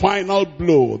 The final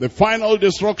blow, the final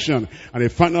destruction, and the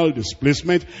final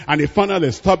displacement, and the final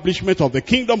establishment of the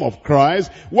kingdom of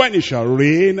Christ, when he shall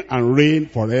reign and reign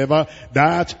forever.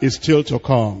 That is still to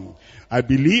come. I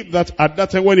believe that at that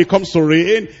time when he comes to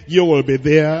reign, you will be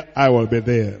there, I will be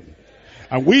there.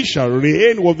 And we shall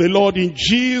reign with the Lord in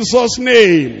Jesus'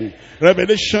 name.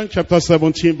 Revelation chapter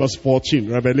 17 verse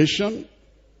 14. Revelation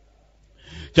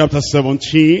chapter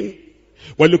 17.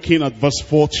 We're looking at verse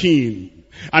 14.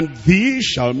 And these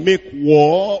shall make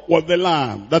war with the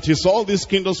Lamb. That is all these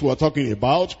kingdoms we're talking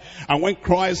about. And when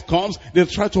Christ comes, they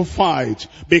try to fight,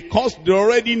 because they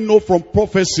already know from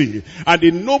prophecy, and they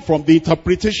know from the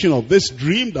interpretation of this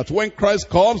dream, that when Christ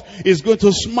comes, he's going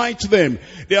to smite them.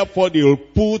 Therefore, they will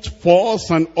put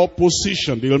forth an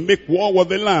opposition. They will make war with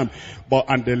the Lamb.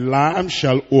 And the Lamb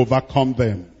shall overcome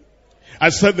them. I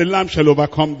said the Lamb shall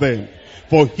overcome them.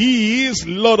 For he is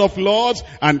Lord of lords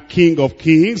and King of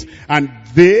kings, and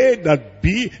they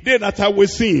that are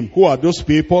with him. Who are those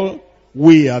people?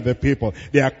 We are the people.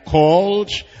 They are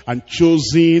called and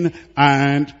chosen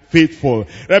and faithful.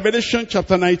 Revelation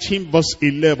chapter 19 verse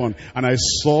 11. And I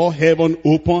saw heaven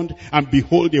opened, and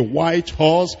behold a white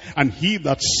horse, and he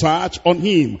that sat on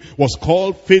him was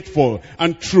called faithful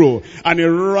and true, and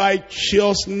in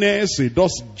righteousness he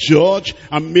does judge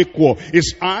and make war.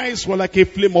 His eyes were like a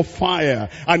flame of fire,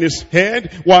 and his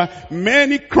head were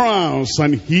many crowns,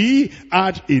 and he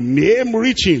had a name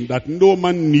written that no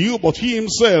man knew but he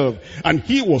himself. And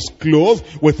he was clothed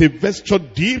with a vesture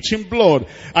dipped in blood,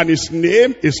 and his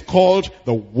name is is called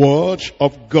the word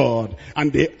of God.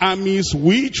 And the armies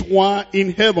which were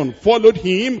in heaven followed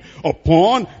him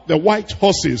upon the white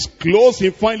horses, clothed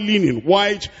in fine linen,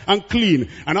 white and clean.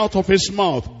 And out of his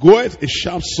mouth goeth a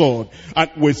sharp sword,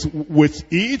 and with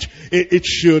it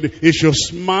should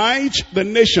smite the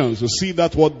nations. You see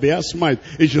that word there, smite.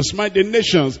 It shall smite the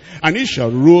nations, and it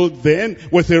shall rule them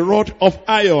with a rod of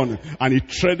iron. And he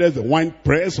treadeth the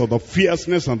winepress of the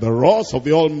fierceness and the wrath of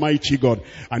the Almighty God.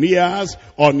 And he has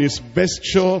on his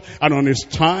vesture and on his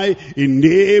thigh a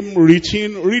name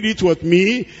written, read it with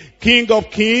me, King of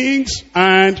Kings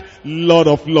and Lord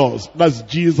of Lords. That's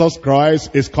Jesus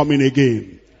Christ is coming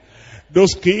again.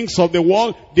 Those kings of the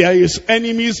world, they are his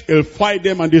enemies. He'll fight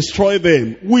them and destroy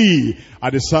them. We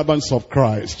are the servants of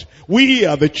Christ. We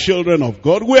are the children of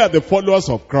God. We are the followers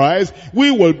of Christ.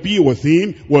 We will be with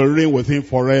him. We'll reign with him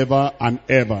forever and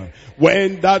ever.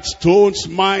 When that stone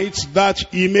smites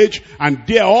that image and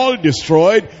they are all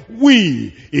destroyed,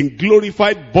 we in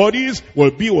glorified bodies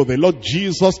will be with the Lord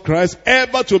Jesus Christ,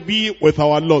 ever to be with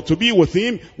our Lord. To be with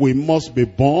him, we must be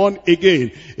born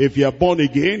again. If you are born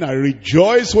again, I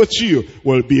rejoice with you,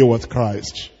 we'll be with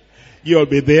Christ. You'll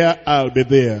be there, I'll be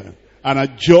there. And our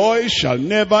joy shall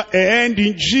never end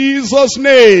in Jesus'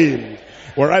 name.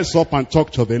 We'll rise up and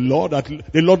talk to the Lord, that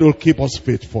the Lord will keep us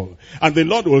faithful. And the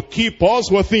Lord will keep us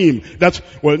with him, that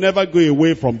we'll never go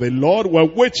away from the Lord. We're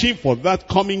waiting for that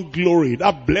coming glory,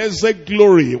 that blessed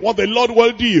glory. What the Lord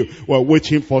will do, we're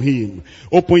waiting for him.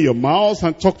 Open your mouth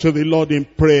and talk to the Lord in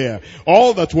prayer.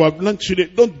 All that we have learned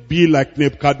today, don't be like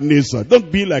Nebuchadnezzar.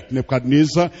 Don't be like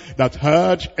Nebuchadnezzar that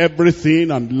heard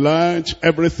everything and learned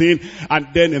everything. And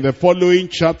then in the following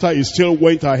chapter, he still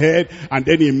went ahead and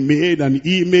then he made an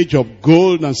image of gold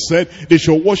and said they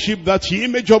should worship that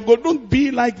image of God. Don't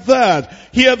be like that.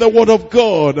 Hear the word of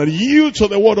God and yield to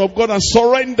the word of God and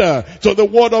surrender to the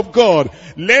word of God.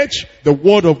 Let the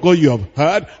word of God you have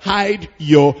heard hide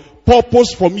your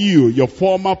purpose from you, your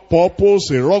former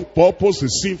purpose, a wrong purpose, a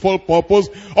sinful purpose,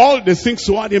 all the things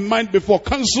you had in mind before.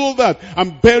 Cancel that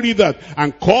and bury that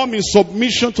and come in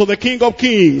submission to the King of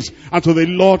Kings and to the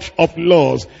Lord of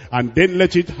Lords. And then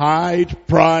let it hide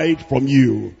pride from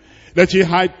you. Let it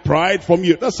hide pride from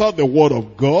you. That's how the word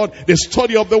of God, the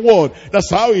study of the word, that's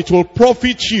how it will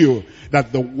profit you.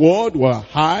 That the word will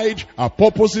hide our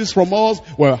purposes from us,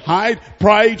 will hide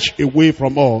pride away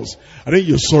from us. And then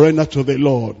you surrender to the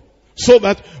Lord. So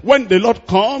that when the Lord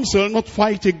comes, he will not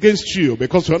fight against you,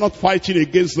 because you are not fighting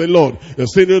against the Lord. You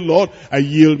say, Lord, I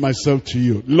yield myself to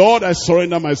you. Lord, I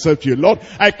surrender myself to you. Lord,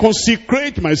 I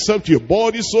consecrate myself to you,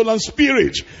 body, soul, and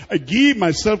spirit. I give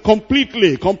myself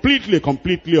completely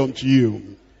unto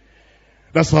you.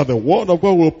 That's how the word of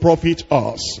God will profit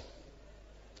us,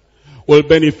 will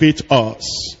benefit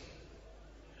us.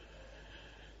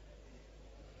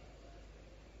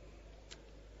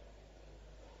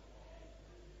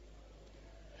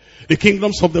 The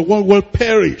kingdoms of the world will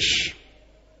perish.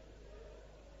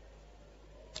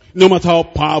 No matter how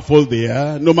powerful they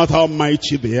are, no matter how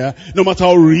mighty they are, no matter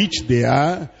how rich they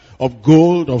are, of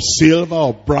gold, of silver,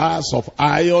 of brass, of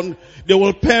iron, they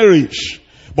will perish.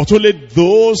 But only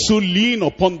those who lean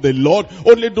upon the Lord,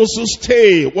 only those who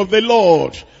stay with the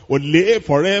Lord, will live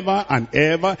forever and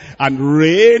ever and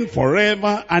reign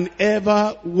forever and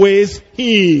ever with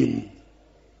him.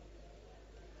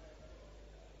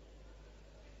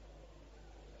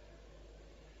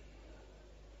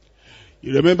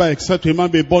 You remember, except a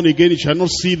man be born again, he shall not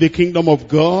see the kingdom of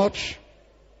God.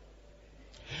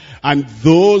 And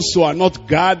those who are not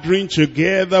gathering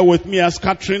together with me are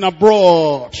scattering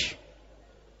abroad.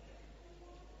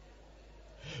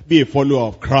 Be a follower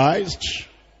of Christ,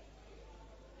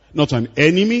 not an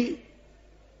enemy.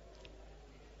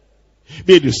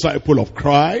 Be a disciple of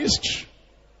Christ,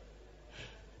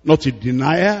 not a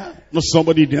denier, not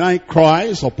somebody denying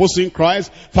Christ, opposing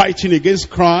Christ, fighting against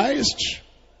Christ.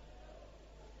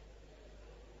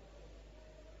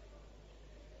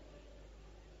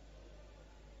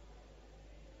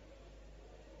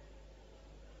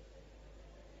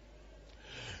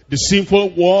 The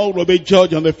sinful world will be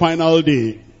judged on the final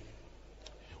day,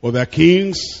 with their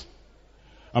kings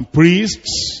and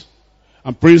priests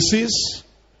and princes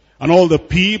and all the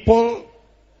people.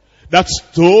 That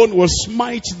stone will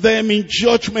smite them in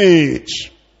judgment.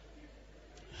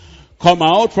 Come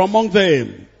out from among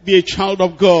them, be a child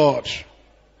of God.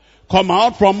 Come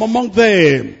out from among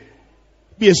them,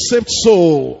 be a saved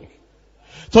soul.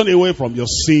 Turn away from your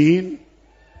sin.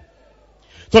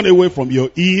 Turn away from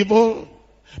your evil.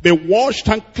 Be washed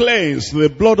and cleansed, the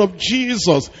blood of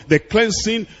Jesus, the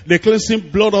cleansing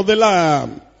blood of the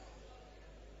Lamb.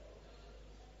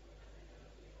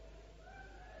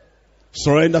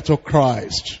 Surrender to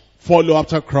Christ Follow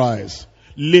after Christ.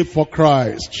 Live for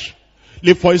Christ.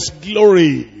 Live for His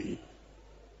glory.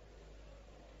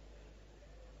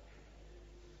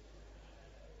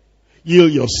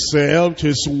 Yield yourself to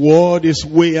His word, His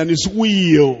way, and His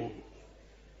will.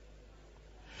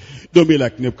 Don't be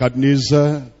like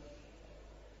Nebuchadnezzar.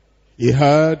 He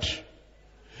heard.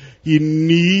 He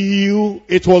knew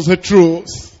it was the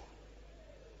truth.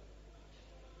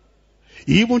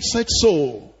 He even said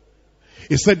so.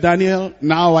 He said, Daniel,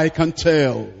 now I can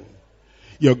tell.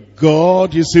 Your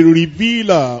God is a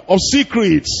revealer of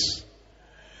secrets.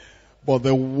 But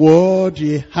the word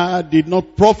he had did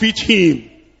not profit him.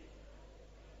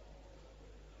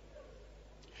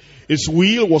 His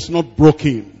will was not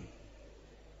broken.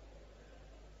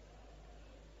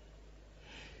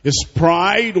 His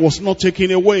pride was not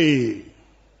taken away.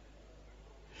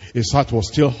 His heart was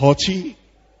still haughty.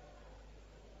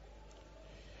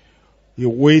 He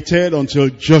waited until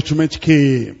judgment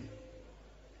came.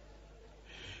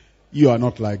 You are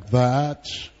not like that.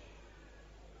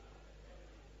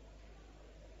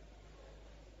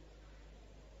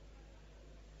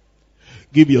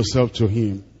 Give yourself to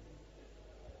Him.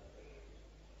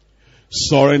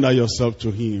 Surrender yourself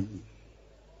to Him.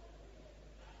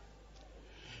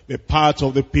 Be part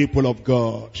of the people of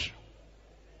God.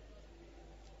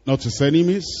 Not His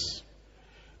enemies.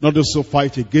 Not those who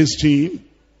fight against Him.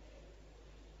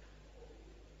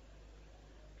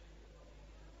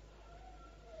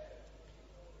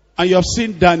 And you have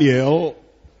seen Daniel.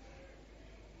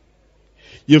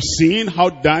 You've seen how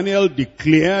Daniel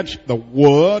declared the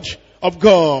word of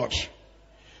God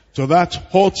to that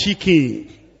haughty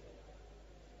king.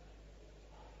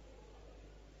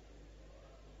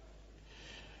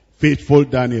 Faithful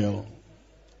Daniel.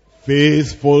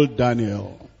 Faithful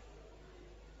Daniel.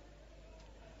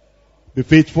 Be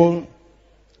faithful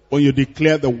when you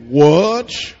declare the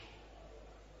word.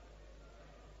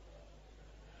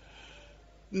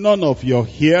 None of your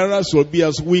hearers will be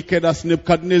as wicked as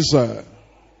Nebuchadnezzar.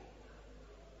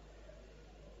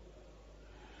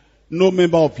 No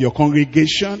member of your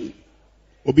congregation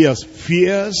will be as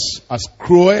fierce, as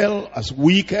cruel, as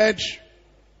wicked,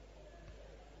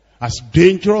 as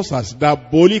dangerous, as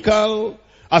diabolical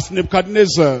as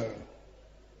Nebuchadnezzar.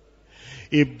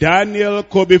 If Daniel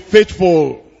could be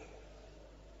faithful,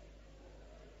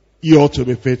 you ought to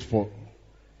be faithful.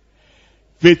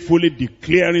 Faithfully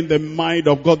declaring the mind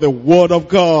of God, the word of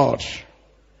God,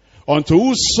 unto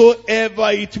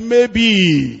whosoever it may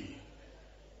be.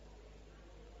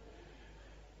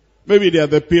 Maybe they are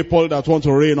the people that want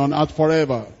to reign on earth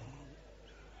forever.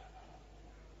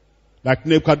 Like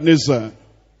Nebuchadnezzar.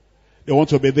 They want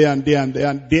to be there and there and there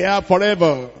and there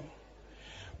forever.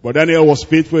 But Daniel was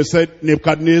faithful. He said,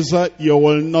 Nebuchadnezzar, you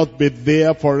will not be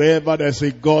there forever. There's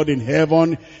a God in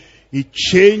heaven. He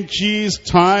changes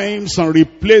times and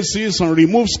replaces and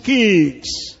removes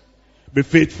kings. Be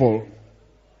faithful.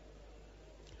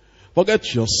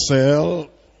 Forget yourself.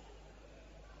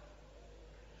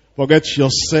 Forget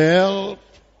yourself.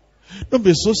 Don't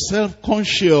be so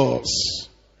self-conscious.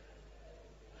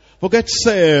 Forget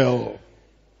self.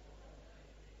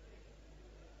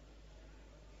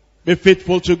 Be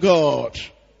faithful to God.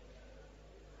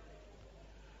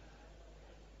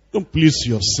 Don't please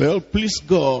yourself, please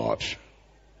God.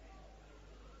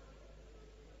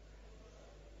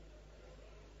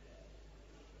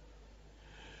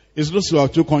 It's those who are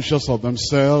too conscious of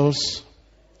themselves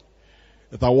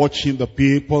that are watching the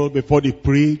people before they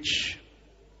preach.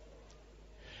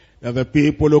 They're the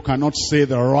people who cannot say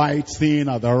the right thing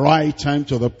at the right time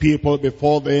to the people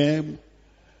before them.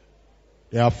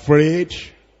 They're afraid.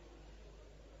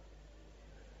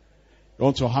 You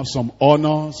want to have some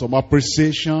honor, some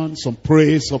appreciation, some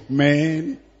praise of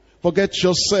men. Forget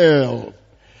yourself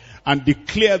and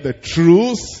declare the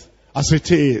truth as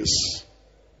it is.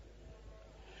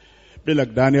 Be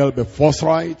like Daniel, be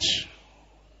forthright.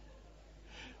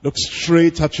 Look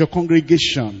straight at your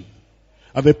congregation,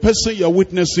 at the person you're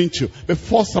witnessing to. Be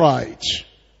forthright.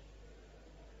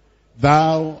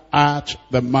 Thou art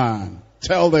the man.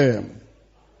 Tell them.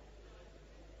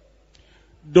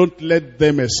 Don't let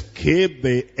them escape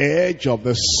the edge of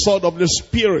the sword of the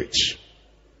Spirit.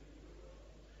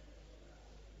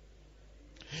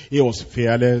 He was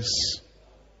fearless.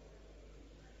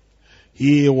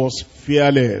 He was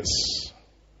fearless.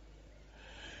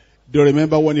 Do you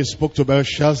remember when he spoke to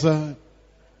Belshazzar?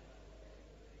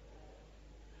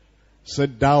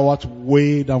 Said, thou art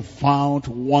weighed and found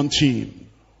wanting.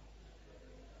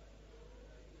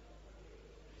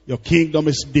 Your kingdom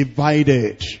is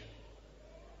divided.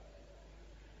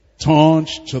 Turned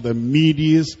to the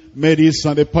Medes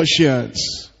and the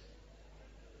Persians.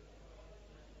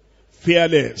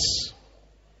 fearless.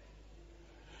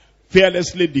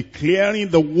 Fearlessly declaring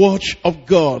the word of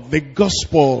God, the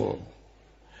gospel.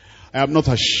 I am not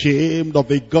ashamed of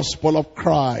the gospel of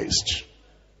Christ.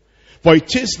 For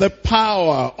it is the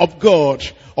power of God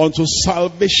unto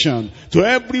salvation to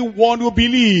everyone who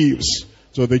believes,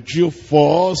 to the Jew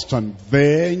first and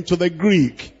then to the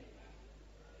Greek.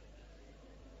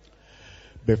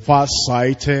 Be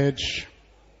far-sighted.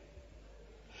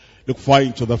 Look far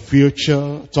into the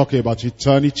future. Talk about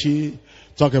eternity.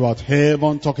 Talk about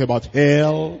heaven. Talk about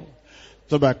hell.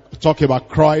 Talk about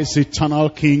Christ's eternal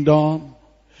kingdom.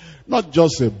 Not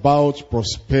just about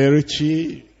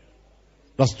prosperity.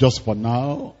 That's just for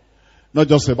now. Not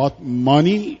just about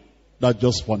money. That's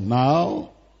just for now.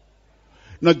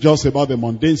 Not just about the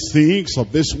mundane things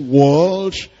of this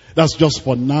world. That's just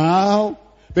for now.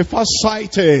 Be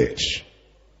far-sighted.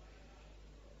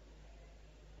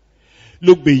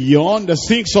 Look beyond the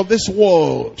things of this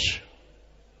world.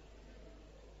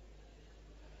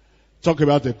 Talk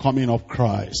about the coming of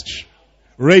Christ.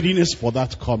 Readiness for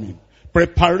that coming.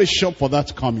 Preparation for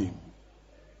that coming.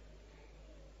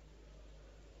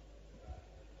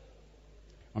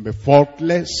 And be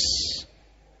faultless.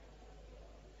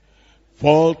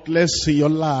 Faultless in your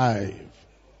life.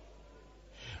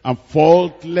 And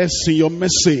faultless in your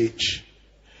message.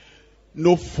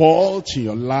 No fault in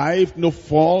your life. No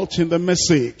fault in the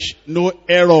message. No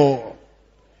error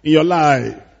in your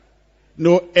life.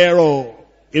 No error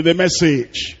in the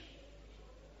message.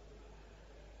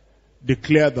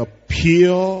 Declare the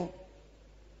pure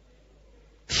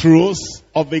truth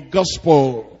of the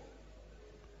gospel.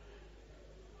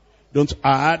 Don't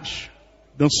add,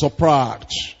 don't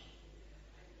subtract.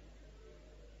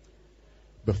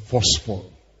 Be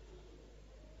forceful.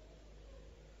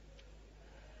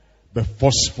 Be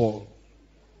forceful.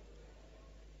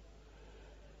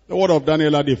 The word of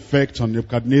Daniel had effect on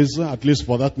Nebuchadnezzar, at least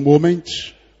for that moment.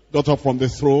 Got up from the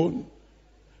throne,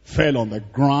 fell on the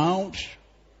ground,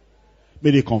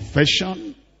 made a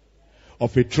confession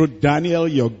of a true Daniel.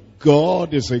 Your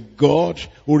God is a God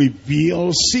who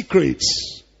reveals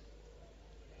secrets.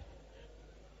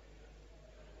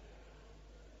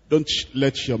 Don't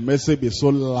let your message be so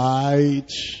light,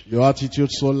 your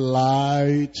attitude so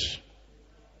light,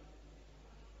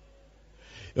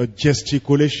 your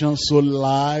gesticulation so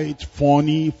light,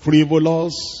 funny,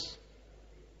 frivolous.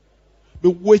 Be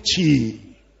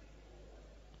witty.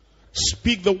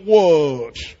 Speak the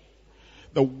word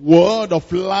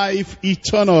of life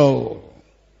eternal.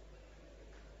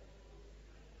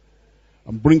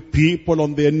 And bring people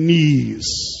on their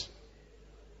knees,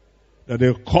 that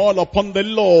they'll call upon the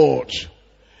Lord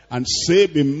and say,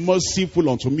 be merciful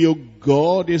unto me, O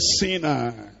God, a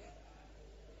sinner.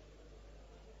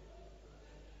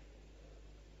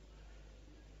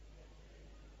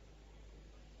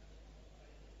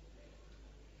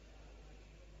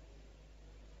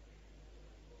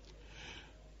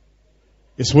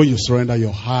 It's when you surrender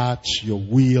your heart, your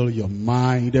will, your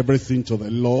mind, everything to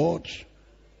the Lord.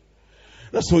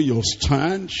 That's when you'll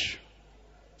stand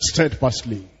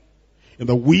steadfastly in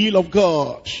the will of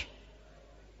God.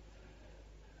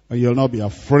 And you'll not be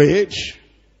afraid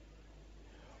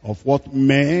of what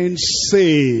men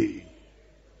say,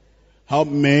 how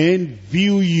men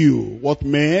view you, what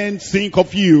men think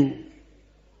of you.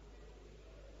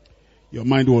 Your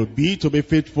mind will be to be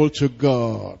faithful to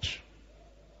God.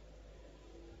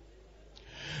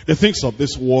 The things of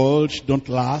this world don't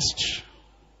last.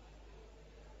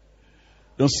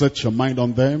 Don't set your mind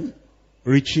on them.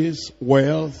 Riches,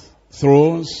 wealth,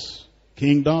 thrones,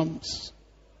 kingdoms,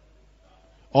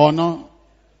 honor,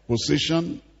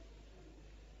 position,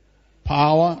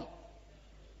 power,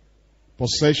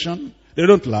 possession. They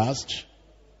don't last.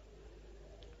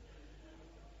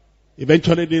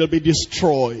 Eventually they'll be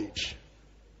destroyed.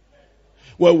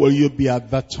 Where will you be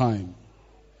at that time?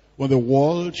 When the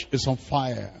world is on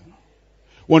fire.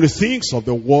 When the things of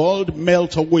the world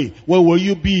melt away, where will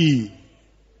you be?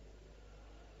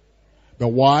 Be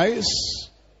wise.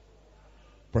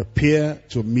 Prepare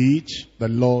to meet the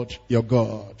Lord your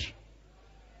God.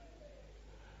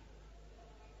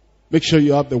 Make sure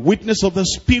you have the witness of the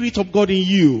Spirit of God in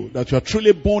you, that you are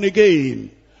truly born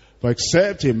again. For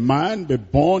except a man be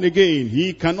born again,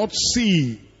 he cannot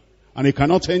see and he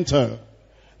cannot enter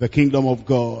the kingdom of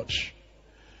God.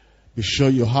 Be sure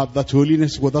you have that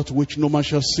holiness without which no man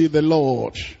shall see the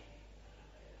Lord.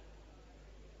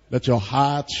 Let your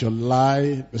heart, your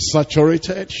life be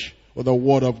saturated with the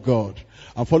word of God.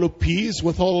 And follow peace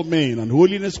with all men and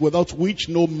holiness without which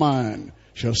no man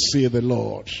shall see the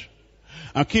Lord.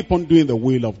 And keep on doing the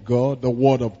will of God, the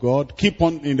word of God. Keep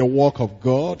on in the work of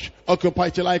God.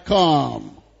 Occupy till I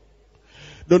come.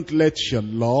 Don't let your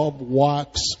love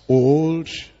wax old.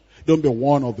 Don't be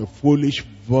one of the foolish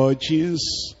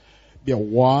virgins. Be a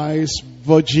wise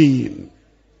virgin.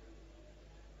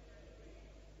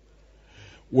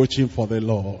 Waiting for the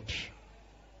Lord.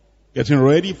 Getting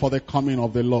ready for the coming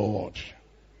of the Lord.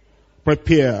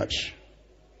 Prepared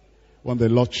when the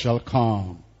Lord shall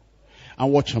come.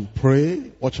 And watch and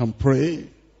pray. Watch and pray.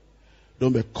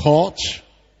 Don't be caught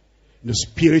in the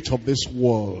spirit of this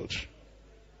world.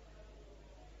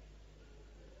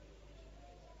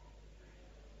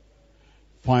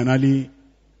 Finally,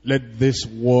 let this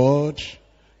word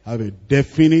have a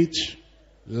definite,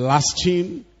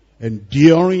 lasting,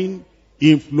 enduring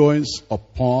influence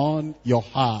upon your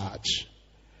heart.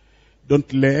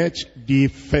 Don't let the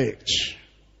effect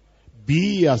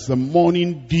be as the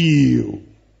morning dew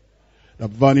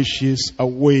that vanishes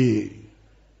away.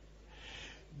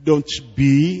 Don't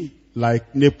be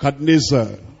like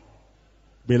Nebuchadnezzar.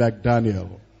 Be like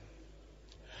Daniel.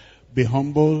 Be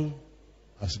humble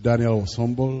as Daniel was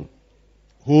humble.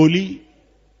 Holy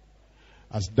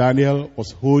as Daniel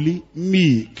was holy.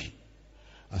 Meek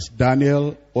as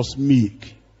Daniel was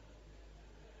meek.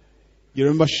 You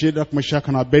remember Shadrach, Meshach,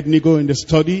 and Abednego in the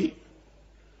study?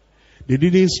 They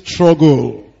didn't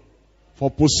struggle for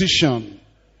position,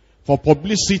 for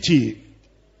publicity.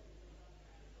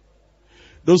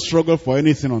 Don't struggle for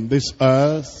anything on this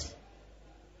earth.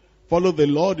 Follow the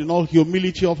Lord in all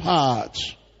humility of heart.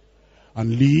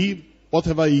 And leave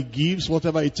whatever He gives,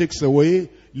 whatever He takes away,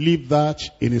 leave that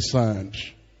in His hand.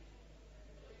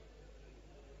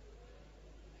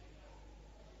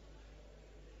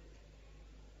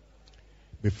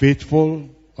 Be faithful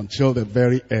until the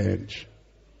very end.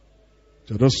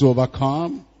 To those who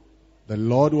overcome, the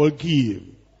Lord will give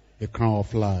a crown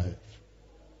of life.